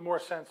 The more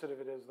sensitive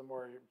it is, the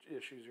more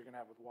issues you're gonna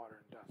have with water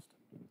and dust.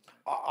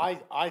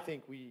 I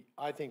think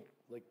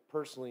like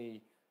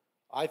personally,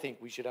 I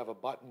think we should have a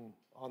button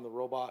on the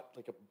robot,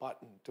 like a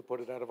button to put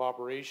it out of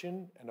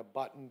operation and a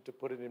button to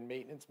put it in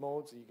maintenance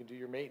mode so you can do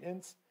your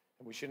maintenance.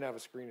 And we shouldn't have a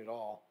screen at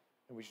all.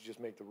 And we should just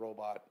make the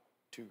robot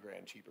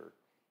 $2,000 cheaper.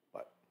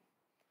 But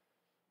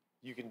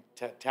you can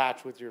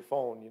attach with your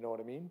phone, you know what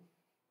I mean?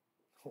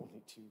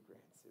 Only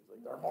 $2,000. Seems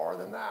like they're more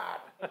than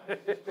that.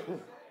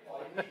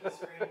 Well, you need the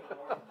screen for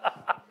more than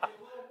that.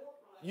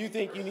 You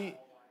think you need?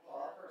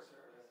 Well, for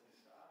service and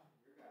stuff,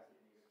 your guys would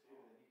need it too,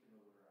 they need to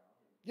move it around.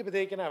 Yeah, but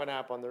they can have an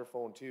app on their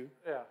phone too,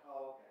 Yeah.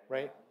 Oh, okay.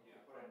 right? You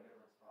can put it in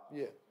different spots.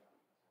 Yeah.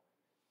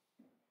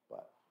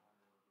 But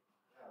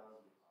Yeah, that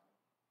would be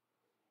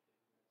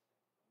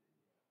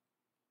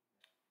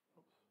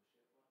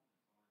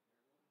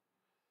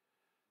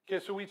fine.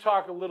 Okay, so we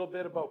talk a little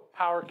bit about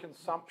power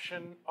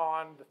consumption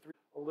on the three,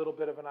 a little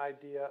bit of an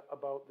idea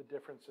about the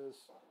differences.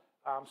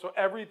 So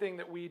everything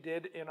that we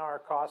did in our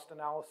cost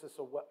analysis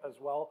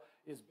as well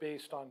is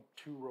based on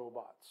 2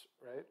 robots,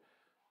 right?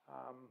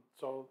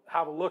 So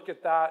have a look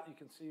at that. You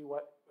can see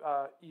what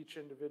each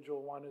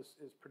individual one is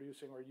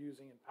producing or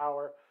using in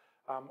power.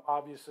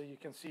 Obviously, you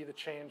can see the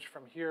change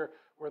from here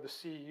where the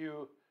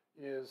CU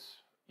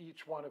is,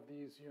 each one of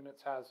these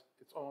units has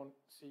its own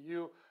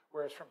CU,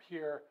 whereas from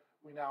here,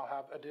 we now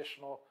have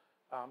additional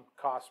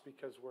costs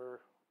because we're,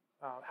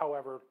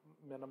 however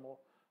minimal,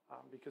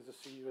 because the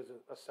CU is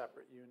a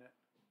separate unit.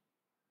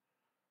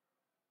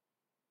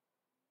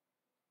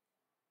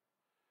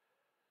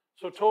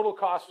 So total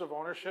cost of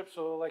ownership.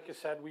 So like I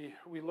said,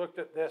 we looked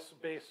at this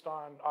based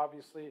on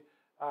obviously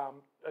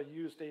a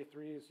used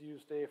A3s,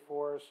 used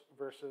A4s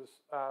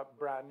versus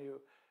brand new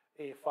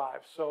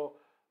A5. So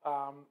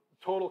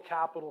total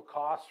capital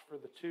cost for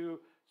the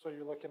two. So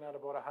you're looking at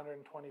about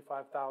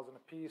 $125,000 a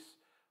piece.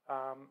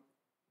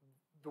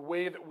 The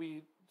way that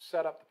we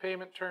set up the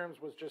payment terms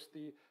was just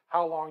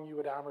how long you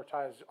would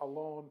amortize a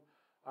loan.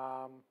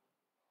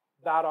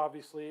 That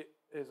obviously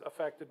is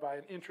affected by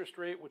an interest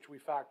rate, which we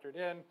factored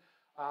in.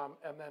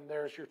 And then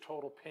there's your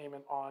total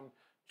payment on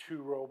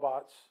 2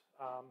 robots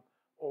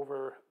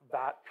over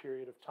that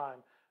period of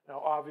time.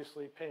 Now,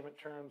 obviously, payment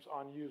terms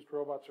on used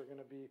robots are going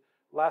to be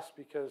less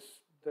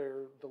because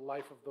the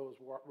life of those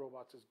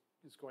robots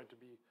is going to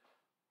be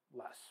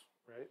less,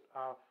 right?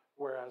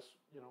 Whereas,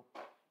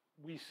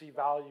 we see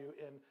value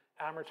in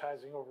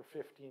amortizing over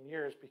 15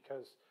 years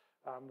because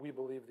we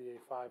believe the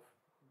A5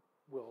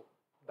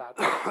 that's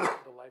the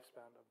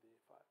lifespan of the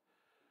A5.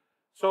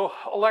 So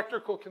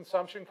electrical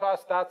consumption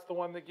cost, that's the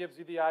one that gives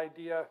you the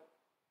idea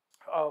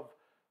of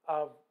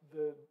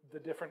the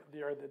different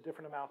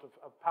amount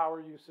of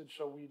power usage.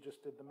 So we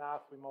just did the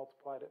math, we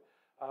multiplied it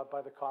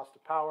by the cost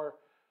of power.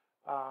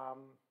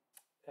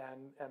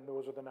 And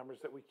those are the numbers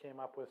that we came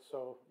up with.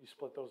 So you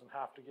split those in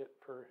half to get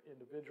per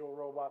individual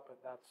robot, but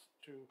that's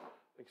 2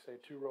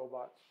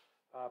 robots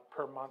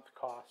per month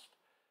cost.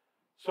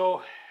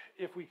 So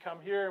if we come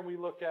here and we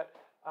look at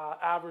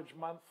average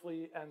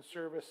monthly and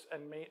service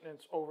and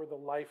maintenance over the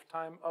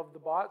lifetime of the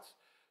bots.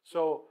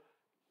 So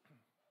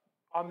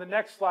on the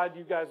next slide,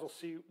 you guys will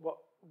see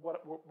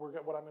what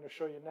I'm going to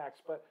show you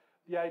next. But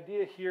the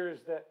idea here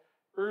is that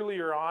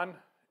earlier on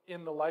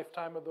in the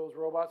lifetime of those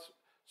robots,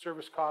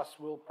 service costs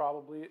will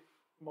probably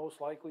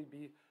most likely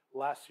be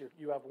less.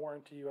 You have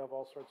warranty, you have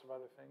all sorts of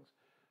other things.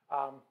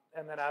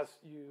 And then as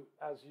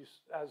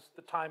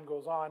the time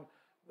goes on,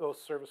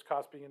 those service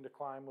costs begin to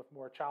climb with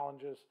more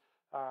challenges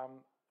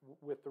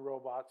with the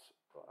robots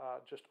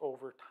just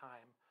over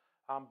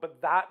time.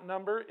 But that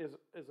number is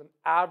an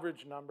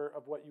average number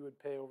of what you would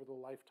pay over the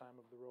lifetime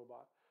of the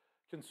robot.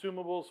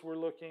 Consumables, we're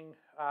looking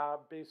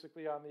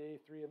basically on the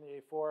A3 and the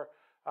A4,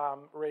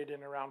 right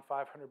in around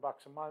 $500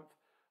 a month,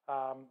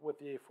 with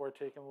the A4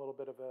 taking a little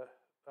bit of the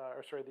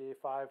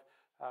A5,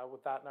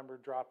 with that number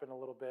dropping a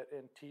little bit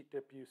in teat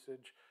dip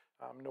usage,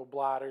 no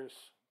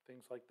bladders,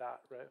 things like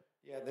that, right?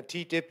 yeah, the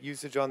T-tip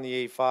usage on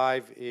the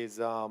A5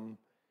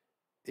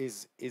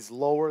 is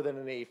lower than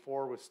an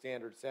A4 with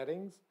standard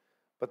settings,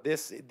 but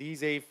these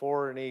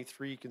A4 and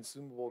A3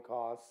 consumable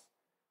costs,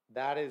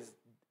 that is,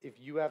 if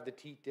you have the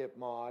T-tip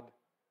mod,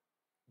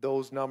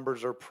 those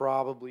numbers are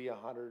probably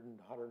 $100 and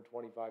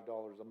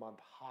 $125 a month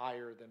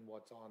higher than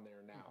what's on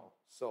there now. Mm-hmm.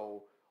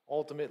 So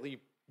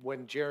ultimately,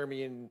 when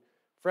Jeremy and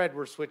Fred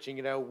were switching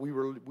it out, we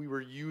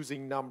were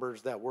using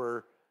numbers that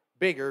were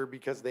bigger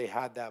because they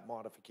had that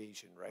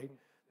modification, right? Mhm.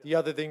 The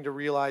other thing to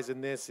realize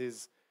in this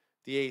is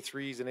the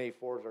A3s and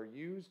A4s are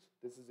used.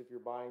 This is if you're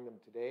buying them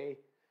today.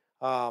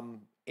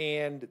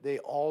 And they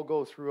all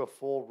go through a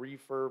full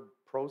refurb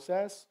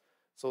process.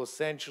 So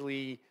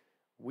essentially,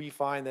 we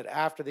find that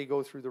after they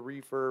go through the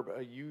refurb,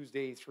 a used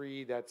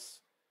A3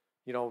 that's,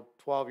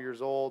 12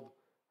 years old,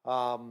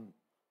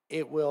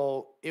 it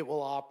will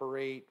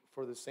operate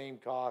for the same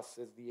costs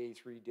as the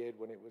A3 did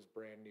when it was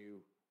brand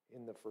new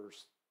in the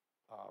first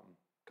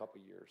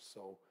couple years.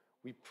 So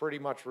we pretty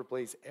much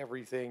replace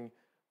everything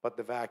but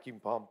the vacuum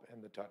pump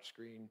and the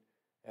touchscreen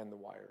and the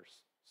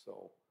wires.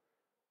 So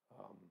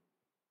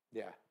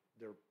yeah,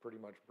 they're pretty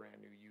much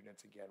brand new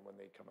units again when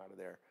they come out of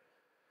there.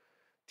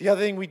 The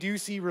other thing we do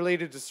see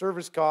related to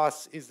service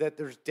costs is that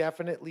there's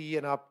definitely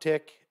an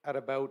uptick at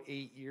about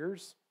 8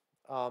 years.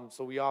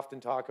 So we often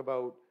talk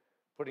about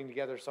putting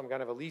together some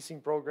kind of a leasing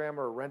program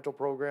or a rental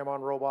program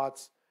on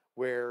robots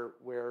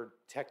where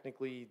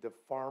technically the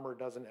farmer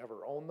doesn't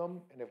ever own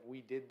them. And if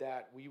we did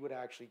that, we would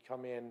actually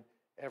come in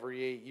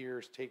every 8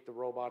 years, take the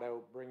robot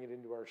out, bring it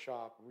into our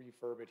shop,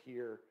 refurb it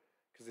here,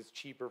 because it's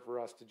cheaper for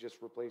us to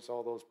just replace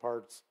all those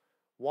parts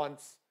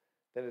once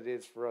than it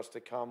is for us to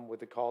come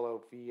with a call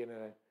out fee and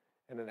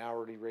an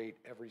hourly rate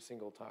every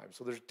single time.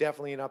 So there's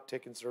definitely an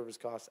uptick in service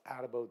costs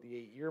at about the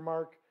 8 year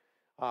mark.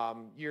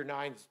 Year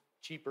 9's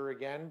cheaper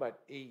again,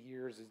 but 8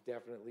 years is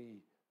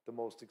definitely the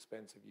most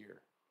expensive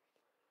year.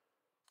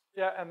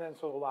 Yeah, and then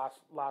so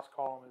the last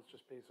column is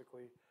just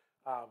basically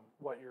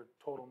what your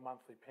total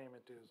monthly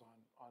payment is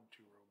on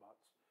 2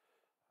 robots,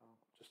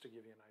 just to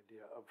give you an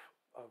idea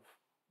of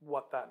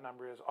what that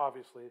number is.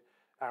 Obviously,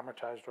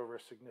 amortized over a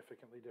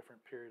significantly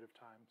different period of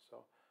time. So,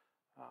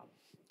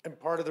 and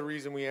part of the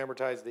reason we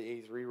amortize the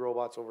A3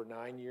 robots over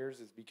 9 years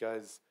is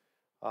because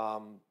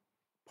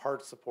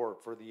part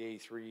support for the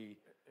A3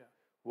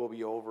 will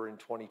be over in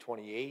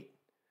 2028.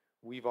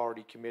 We've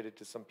already committed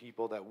to some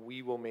people that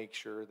we will make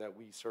sure that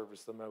we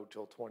service them out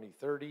till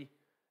 2030.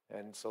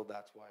 And so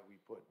that's why we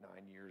put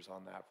 9 years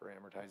on that for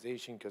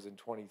amortization, because in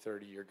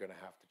 2030, you're going to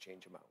have to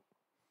change them out.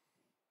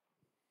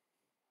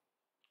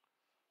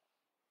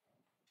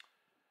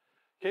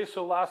 okay,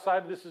 so last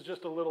slide, this is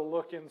just a little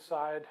look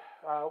inside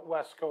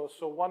West Coast.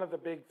 So one of the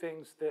big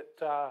things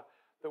that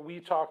we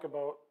talk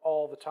about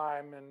all the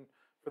time, and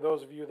for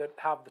those of you that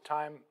have the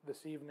time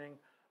this evening,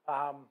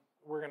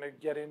 we're going to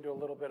get into a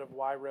little bit of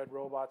why red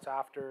robots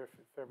after,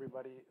 if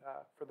everybody,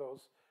 for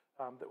those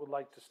that would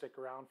like to stick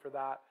around for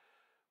that.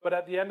 But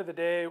at the end of the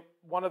day,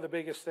 one of the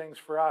biggest things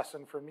for us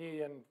and for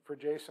me and for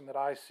Jason that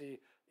I see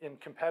in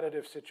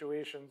competitive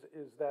situations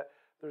is that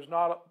there's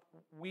not,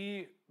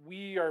 we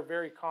are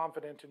very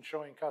confident in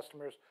showing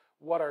customers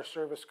what our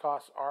service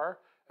costs are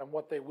and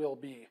what they will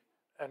be.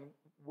 And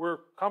we're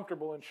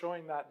comfortable in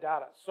showing that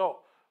data. So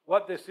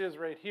what this is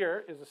right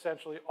here is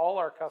essentially all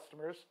our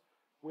customers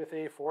with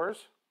A4s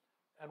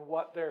and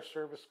what their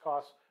service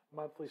costs,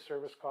 monthly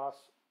service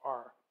costs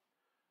are.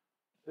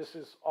 This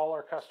is all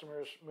our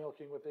customers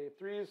milking with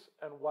A3s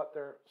and what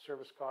their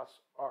service costs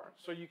are.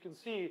 So you can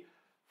see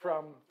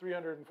from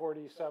 $347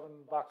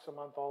 a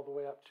month all the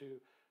way up to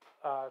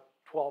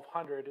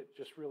 $1,200. It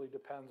just really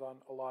depends on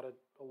a lot of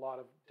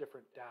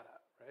different data,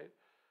 right?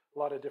 A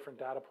lot of different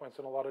data points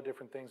and a lot of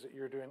different things that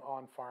you're doing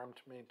on farm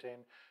to maintain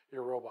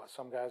your robot.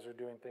 Some guys are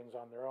doing things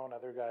on their own.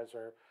 Other guys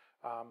are,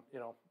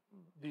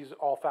 these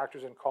all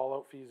factors in call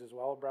out fees as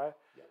well, Bri.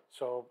 Yeah.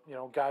 So,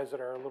 guys that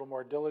are a little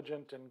more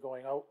diligent and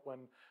going out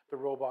when the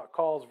robot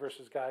calls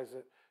versus guys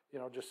that,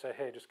 just say,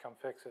 hey, just come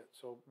fix it.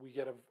 So we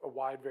get a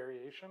wide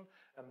variation,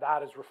 and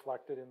that is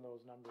reflected in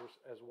those numbers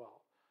as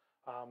well.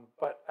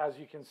 But as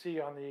you can see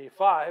on the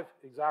A5,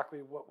 exactly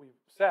what we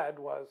said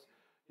was,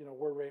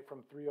 we're right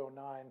from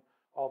 309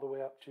 all the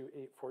way up to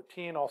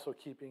 814, also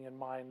keeping in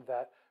mind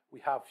that we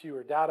have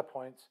fewer data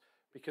points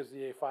because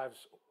the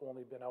A5's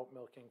only been out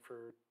milking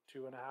for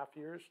 2.5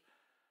 years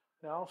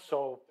now.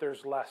 So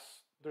there's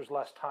less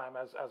time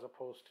as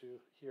opposed to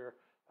here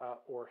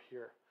or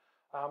here.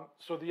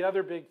 So the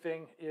other big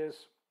thing is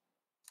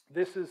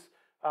this is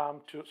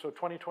so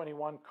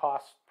 2021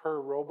 costs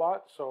per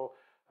robot. So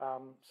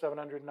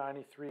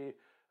 793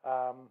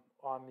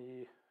 on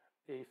the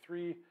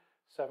A3,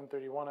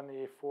 731 on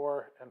the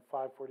A4, and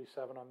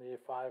 547 on the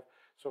A5.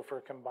 So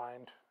for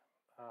combined,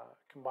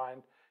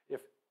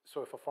 if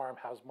a farm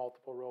has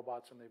multiple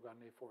robots and they've got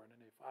an A4 and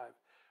an A5,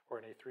 or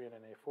an A3 and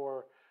an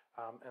A4,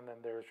 and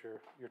then there's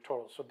your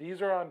total. So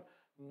these are on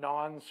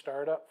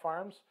non-startup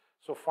farms,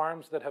 so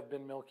farms that have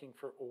been milking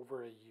for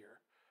over a year,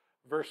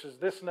 versus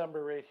this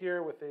number right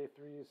here with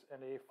A3s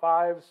and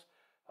A5s,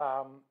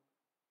 $629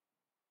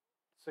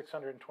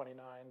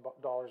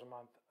 a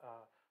month,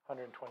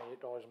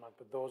 $128 a month.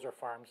 But those are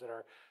farms that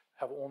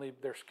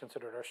they're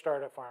considered our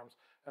startup farms,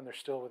 and they're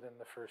still within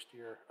the first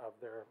year of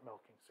their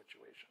milking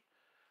situation.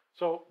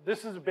 So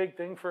this is a big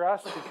thing for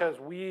us because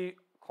we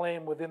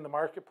claim within the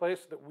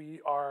marketplace that we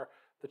are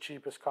the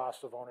cheapest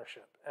cost of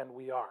ownership, and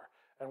we are.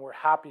 And we're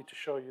happy to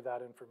show you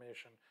that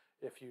information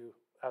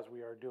as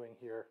we are doing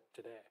here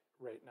today,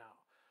 right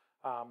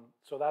now.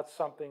 So that's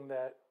something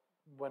that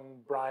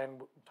when Brian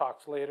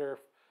talks later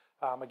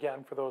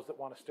Again, for those that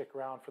want to stick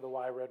around for the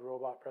Why Red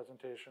Robot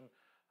presentation,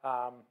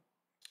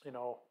 you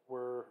know,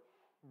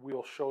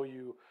 we'll show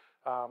you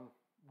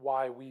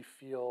why we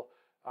feel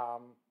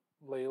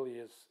Lely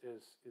is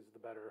the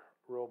better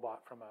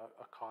robot from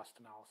a cost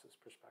analysis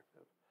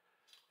perspective.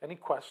 Any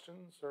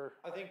questions or?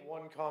 I think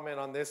one comment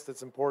on this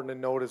that's important to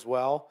note as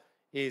well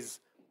is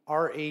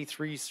our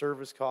A3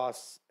 service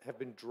costs have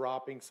been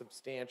dropping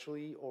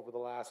substantially over the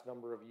last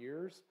number of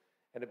years.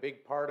 And a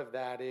big part of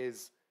that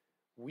is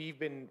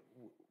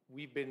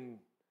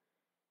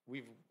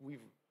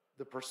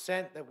the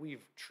percent that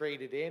we've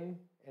traded in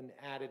and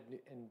added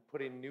and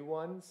put in new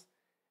ones,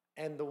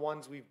 and the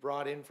ones we've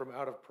brought in from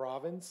out of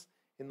province.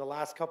 In the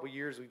last couple of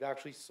years, we've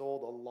actually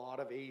sold a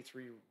lot of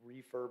A3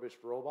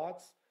 refurbished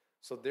robots.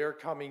 So they're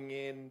coming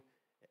in,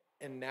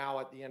 and now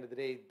at the end of the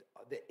day,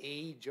 the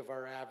age of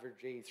our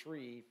average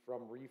A3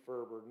 from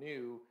refurb or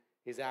new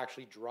is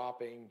actually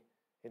dropping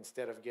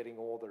instead of getting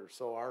older.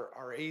 So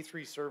our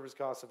A3 service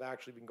costs have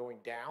actually been going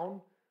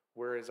down,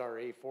 whereas our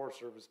A4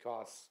 service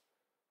costs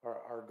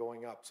are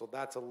going up. So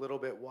that's a little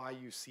bit why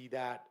you see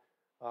that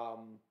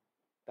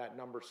that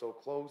number so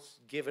close.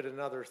 Give it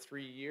another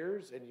 3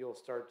 years, and you'll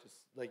start to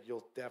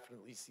you'll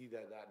definitely see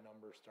that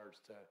number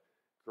starts to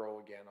grow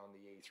again on the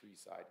A3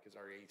 side, because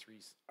our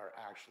A3s are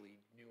actually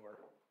newer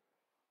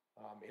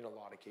in a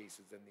lot of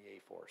cases than the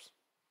A4s.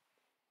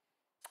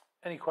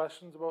 Any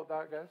questions about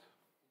that, guys?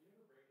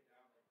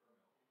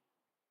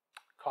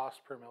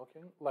 Cost per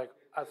milking, like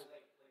as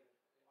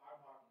I'm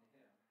talking to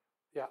him.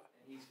 yeah.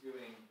 And he's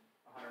doing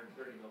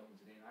 130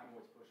 milkings a day, and I'm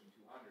always pushing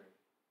 200.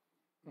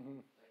 Mm-hmm.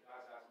 Like,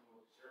 guys ask me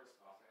what the service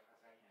cost, I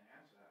can't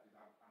answer that because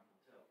I'm from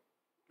Tilt.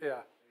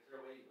 Yeah. Like, is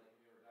there a way, like,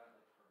 have you ever done it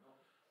like per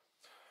milking?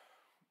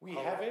 We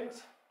haven't.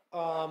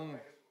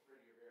 I guess it's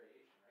pretty your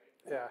variation, right?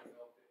 Yeah. You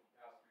milk 50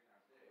 cows 3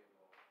 times a day,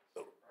 well, it's the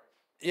same price.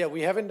 Yeah,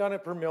 we haven't done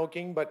it per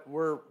milking, but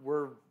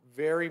we're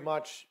very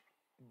much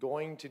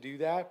going to do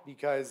that,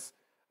 because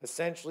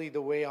essentially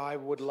the way I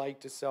would like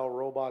to sell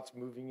robots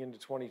moving into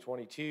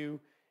 2022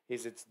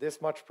 is it's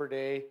this much per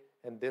day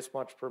and this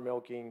much per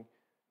milking,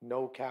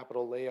 no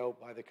capital layout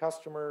by the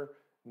customer,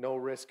 no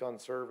risk on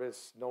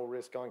service, no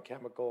risk on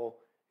chemical.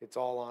 It's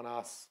all on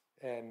us.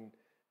 And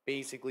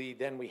basically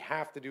then we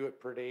have to do it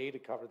per day to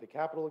cover the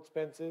capital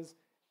expenses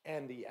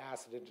and the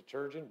acid and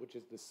detergent, which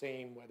is the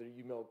same whether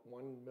you milk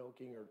 1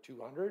 milking or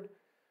 200.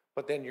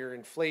 But then your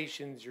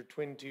inflations, your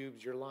twin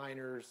tubes, your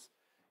liners,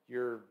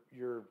 your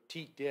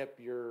teat dip,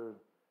 your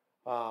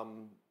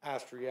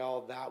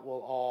Astriel, that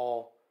will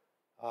all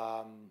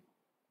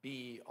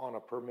be on a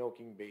per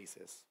milking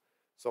basis.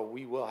 So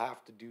we will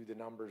have to do the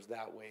numbers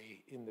that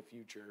way in the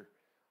future.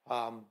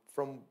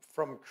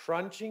 From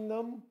crunching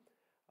them,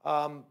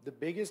 the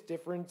biggest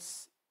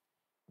difference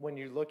when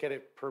you look at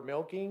it per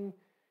milking,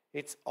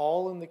 it's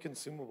all in the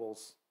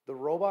consumables. The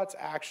robots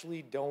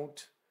actually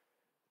don't,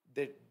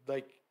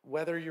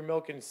 whether you're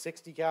milking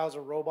 60 cows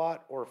a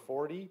robot or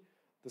 40,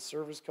 the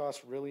service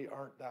costs really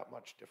aren't that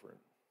much different.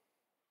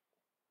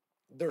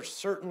 They're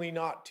certainly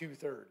not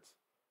 2/3.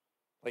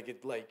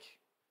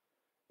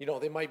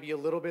 They might be a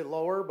little bit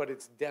lower, but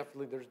there's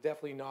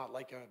definitely not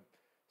like a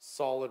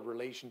solid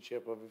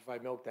relationship of if I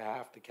milk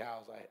half the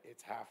cows,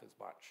 it's half as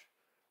much,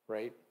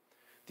 right?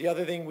 The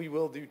other thing we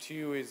will do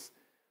too is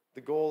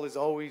the goal has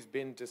always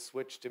been to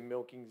switch to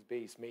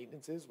milkings-based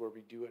maintenances, where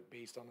we do it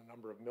based on a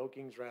number of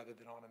milkings rather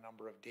than on a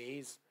number of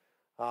days.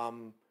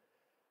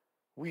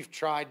 We've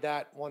tried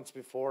that once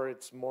before.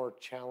 It's more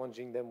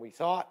challenging than we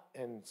thought,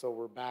 and so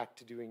we're back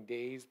to doing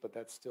days, but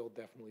that's still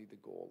definitely the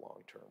goal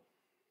long term.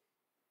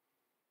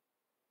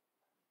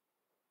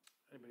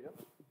 Anybody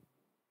else?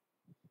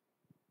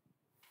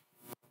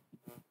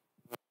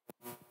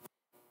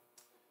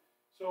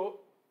 So,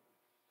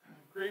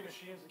 great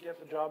machines that get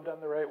the job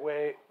done the right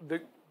way.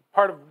 The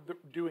part of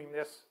doing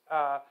this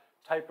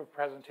type of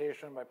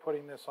presentation by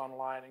putting this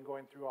online and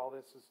going through all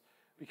this is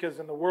because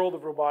in the world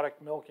of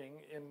robotic milking,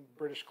 in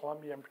British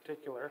Columbia in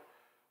particular,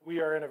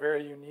 we are in a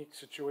very unique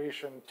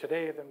situation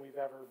today than we've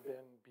ever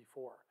been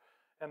before.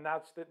 And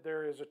that's that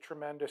there is a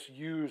tremendous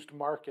used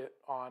market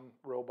on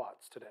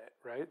robots today,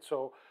 right?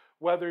 So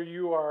whether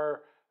you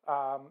are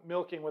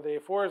milking with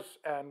A4s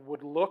and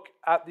would look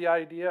at the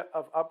idea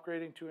of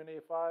upgrading to an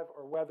A5,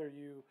 or whether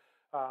you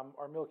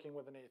are milking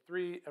with an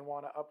A3 and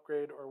want to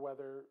upgrade, or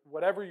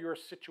whatever your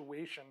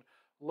situation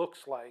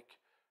looks like,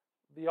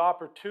 the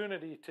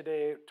opportunity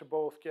today to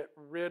both get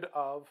rid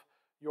of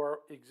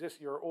your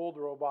old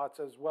robots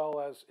as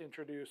well as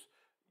introduce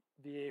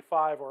the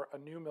A5 or a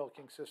new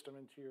milking system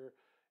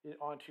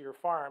onto your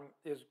farm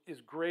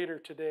is greater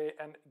today,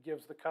 and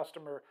gives the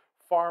customer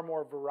far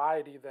more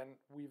variety than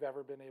we've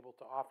ever been able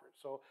to offer.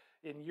 So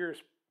in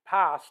years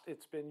past,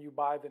 it's been you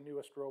buy the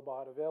newest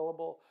robot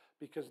available,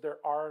 because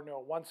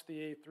once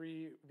the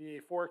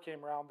A4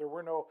 came around, there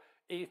were no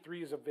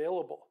A3s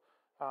available.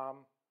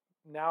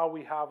 Now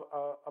we have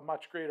a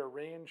much greater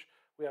range.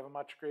 We have a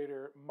much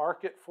greater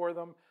market for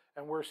them,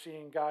 and we're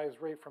seeing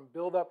guys right from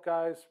build-up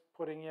guys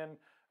putting in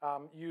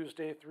used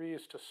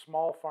A3s to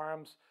small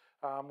farms.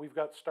 We've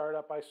got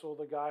startup. I sold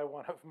a guy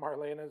one of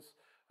Marlena's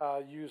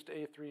used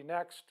A3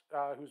 Next,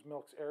 whose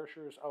milks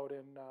Ayrshires out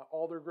in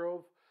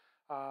Aldergrove.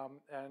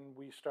 And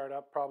we start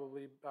up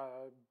probably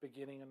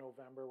beginning in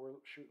November. We're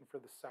shooting for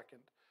the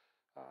 2nd,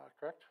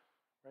 correct?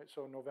 Right,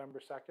 so November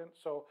 2nd.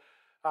 So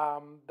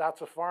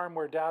that's a farm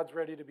where dad's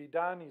ready to be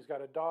done. He's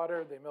got a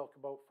daughter. They milk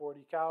about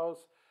 40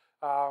 cows.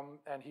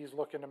 And he's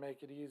looking to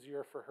make it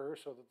easier for her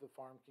so that the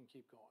farm can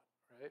keep going,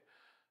 right?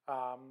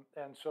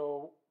 And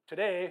so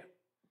today,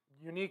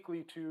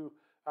 uniquely to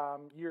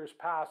years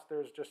past,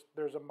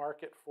 there's a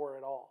market for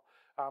it all.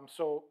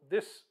 So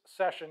this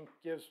session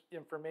gives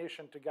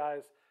information to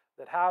guys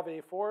that have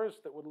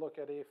A4s that would look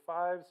at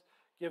A5s,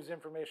 gives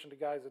information to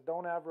guys that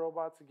don't have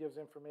robots, it gives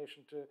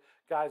information to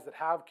guys that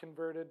have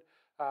converted,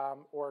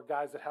 or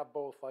guys that have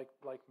both, like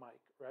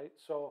Mike, right?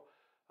 So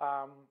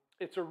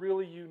it's a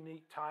really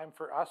unique time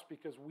for us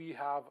because we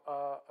have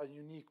a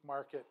unique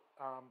market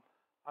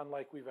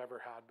unlike we've ever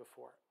had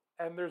before.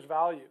 And there's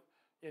value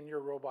in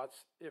your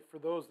robots for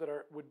those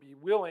that would be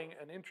willing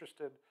and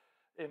interested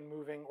in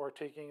moving or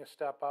taking a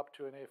step up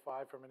to an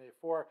A5 from an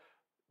A4.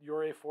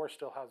 Your A4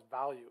 still has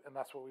value, and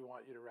that's what we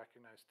want you to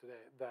recognize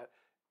today, that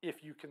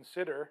if you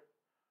consider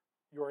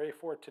your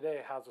A4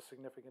 today has a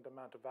significant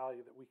amount of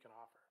value that we can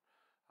offer.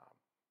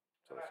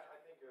 So I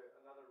think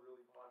another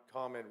really fun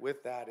comment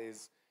with that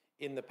is,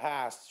 in the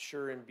past,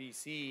 sure, in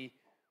BC,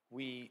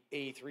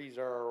 A3s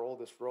are our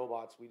oldest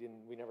robots. We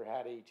never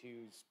had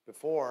A2s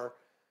before,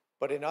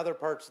 but in other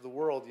parts of the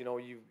world, you know,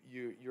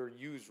 your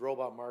used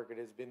robot market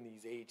has been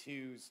these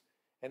A2s,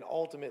 and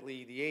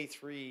ultimately the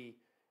A3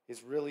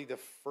 is really the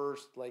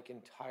first like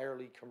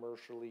entirely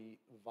commercially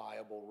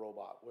viable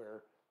robot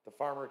where the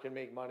farmer can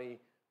make money,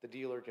 the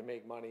dealer can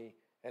make money,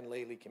 and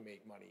Lely can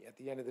make money. At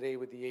the end of the day,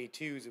 with the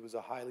A2s, it was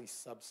a highly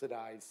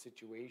subsidized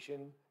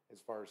situation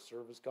as far as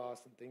service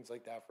costs and things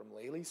like that from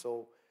Lely.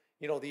 So,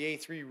 you know, the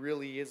A3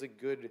 really is a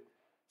good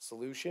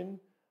solution.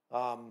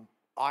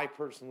 I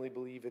personally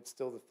believe it's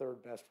still the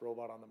 3rd best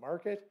robot on the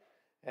market.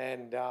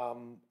 And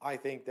I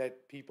think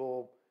that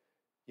people,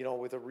 you know,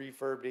 with a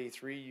refurbed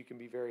A3, you can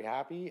be very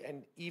happy.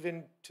 And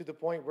even to the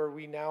point where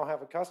we now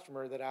have a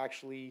customer that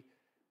actually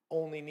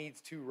only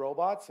needs 2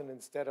 robots, and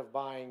instead of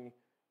buying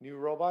new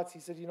robots, he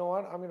said, you know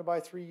what, I'm going to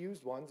buy 3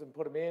 used ones and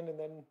put them in, and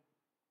then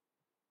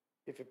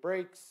if it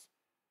breaks,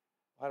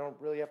 I don't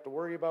really have to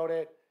worry about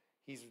it.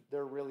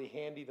 They're really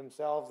handy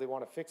themselves. They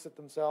want to fix it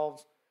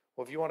themselves.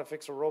 Well, if you want to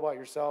fix a robot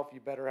yourself, you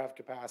better have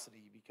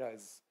capacity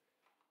because,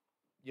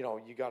 you know,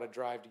 you got to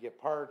drive to get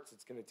parts.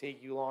 It's going to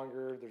take you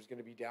longer. There's going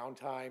to be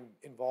downtime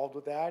involved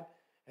with that.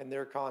 And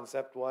their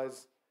concept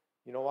was,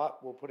 you know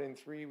what, we'll put in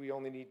 3, we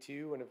only need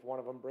 2, and if one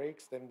of them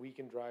breaks, then we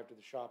can drive to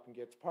the shop and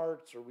get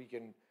parts, or we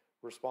can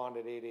respond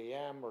at 8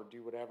 a.m. or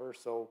do whatever.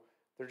 So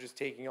they're just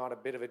taking on a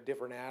bit of a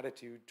different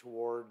attitude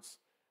towards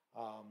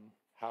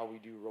how we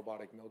do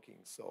robotic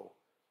milking. So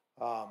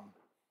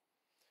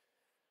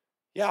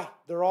yeah,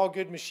 they're all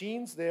good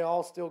machines. They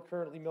all still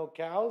currently milk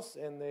cows,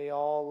 and they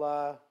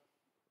all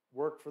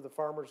work for the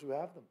farmers who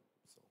have them.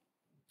 So,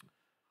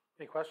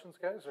 any questions,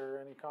 guys, or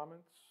any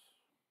comments?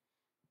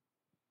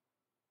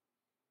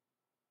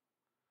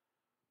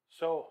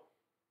 So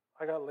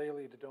I got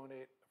Lely to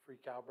donate a free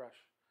cow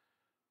brush.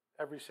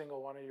 Every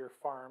single one of your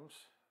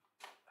farms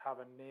have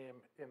a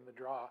name in the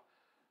draw.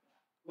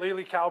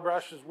 Lely cow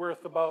brush is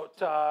worth about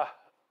 $3,000,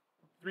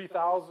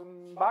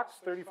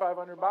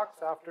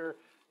 $3,500 after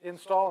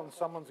install, and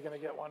someone's going to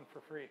get one for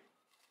free.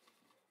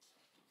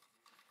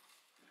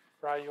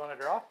 Brian, you want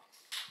to draw?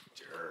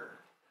 sure.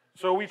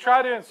 So we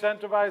try to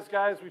incentivize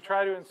guys. We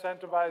try to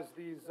incentivize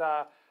these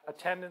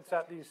attendance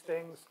at these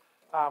things.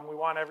 We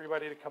want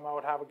everybody to come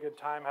out, have a good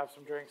time, have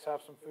some drinks,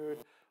 have some food.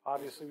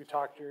 Obviously, we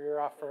talked your ear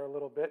off for a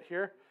little bit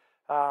here.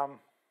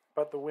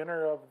 But the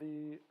winner of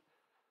the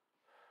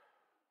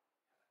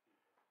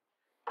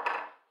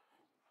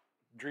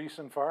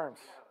Dreesen Farms.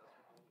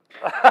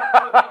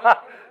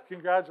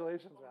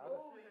 Congratulations, man.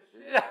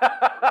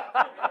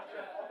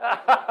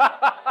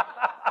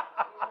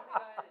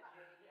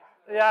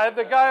 Yeah,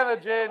 the guy in the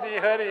J&D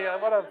hoodie.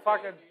 What a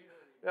fucking,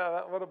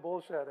 yeah, what a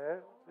bullshit, eh?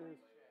 Jeez.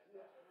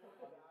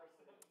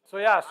 So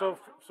yeah, so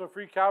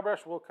free cow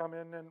brush will come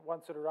in, and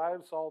once it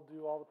arrives, I'll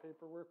do all the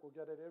paperwork. We'll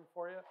get it in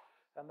for you,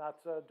 and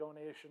that's a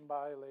donation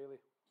by Lely.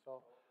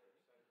 So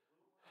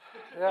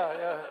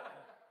yeah.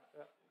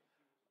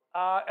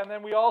 And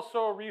then we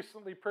also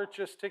recently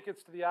purchased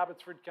tickets to the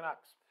Abbotsford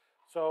Canucks.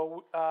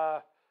 So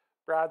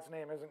Brad's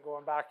name isn't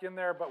going back in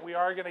there, but we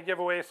are going to give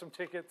away some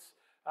tickets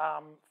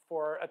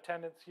for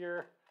attendance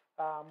here.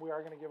 We are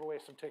going to give away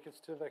some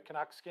tickets to the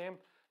Canucks game.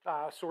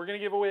 So we're going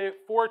to give away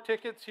 4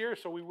 tickets here.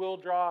 So we will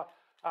draw.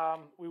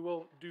 We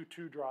will do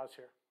 2 draws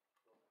here.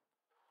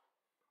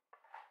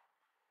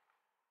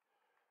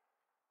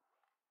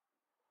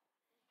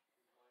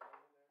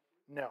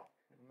 No.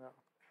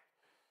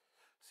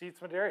 Seats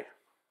Maderi.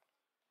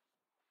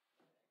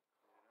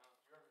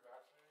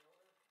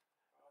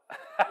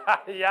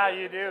 Yeah,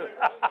 you do.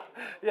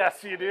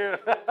 Yes, you do.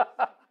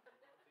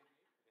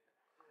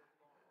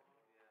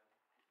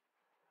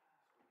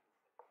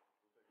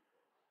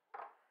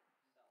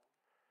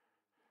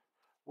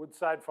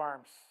 Woodside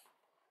Farms.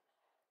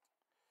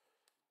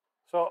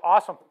 So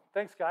awesome.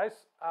 Thanks, guys.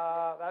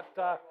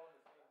 No,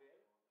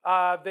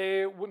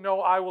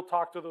 I will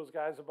talk to those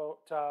guys about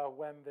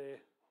when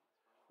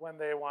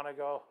they want to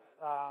go.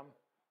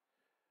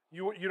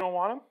 You don't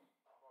want them?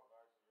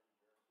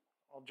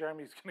 Well,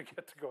 Jeremy's going to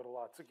get to go to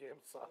lots of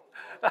games, so.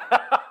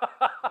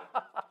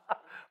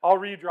 I'll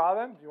redraw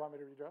them. Do you want me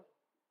to redraw?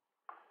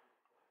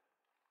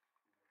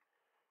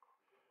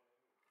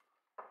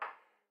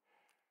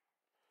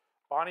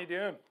 Bonnie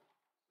Doon.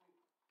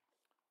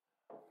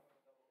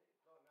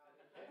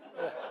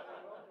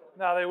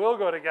 Now they will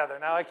go together.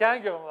 Now I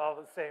can give them all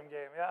the same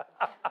game, yeah.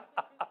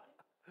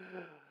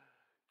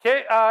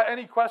 Okay,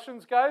 any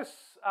questions, guys?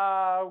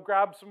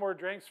 Grab some more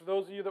drinks. For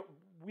those of you that,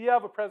 we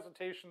have a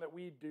presentation that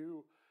we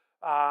do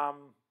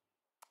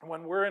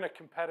when we're in a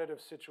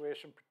competitive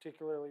situation,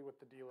 particularly with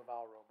the Deal of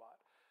Al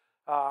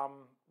robot.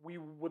 We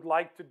would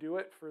like to do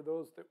it for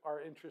those that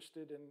are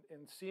interested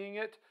in seeing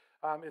it.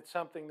 It's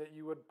something that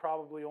you would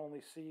probably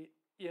only see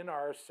in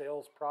our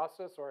sales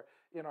process or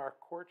in our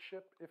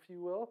courtship, if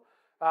you will.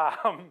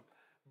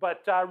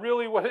 But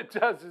really what it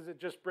does is it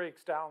just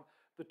breaks down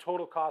the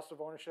total cost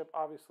of ownership.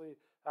 Obviously,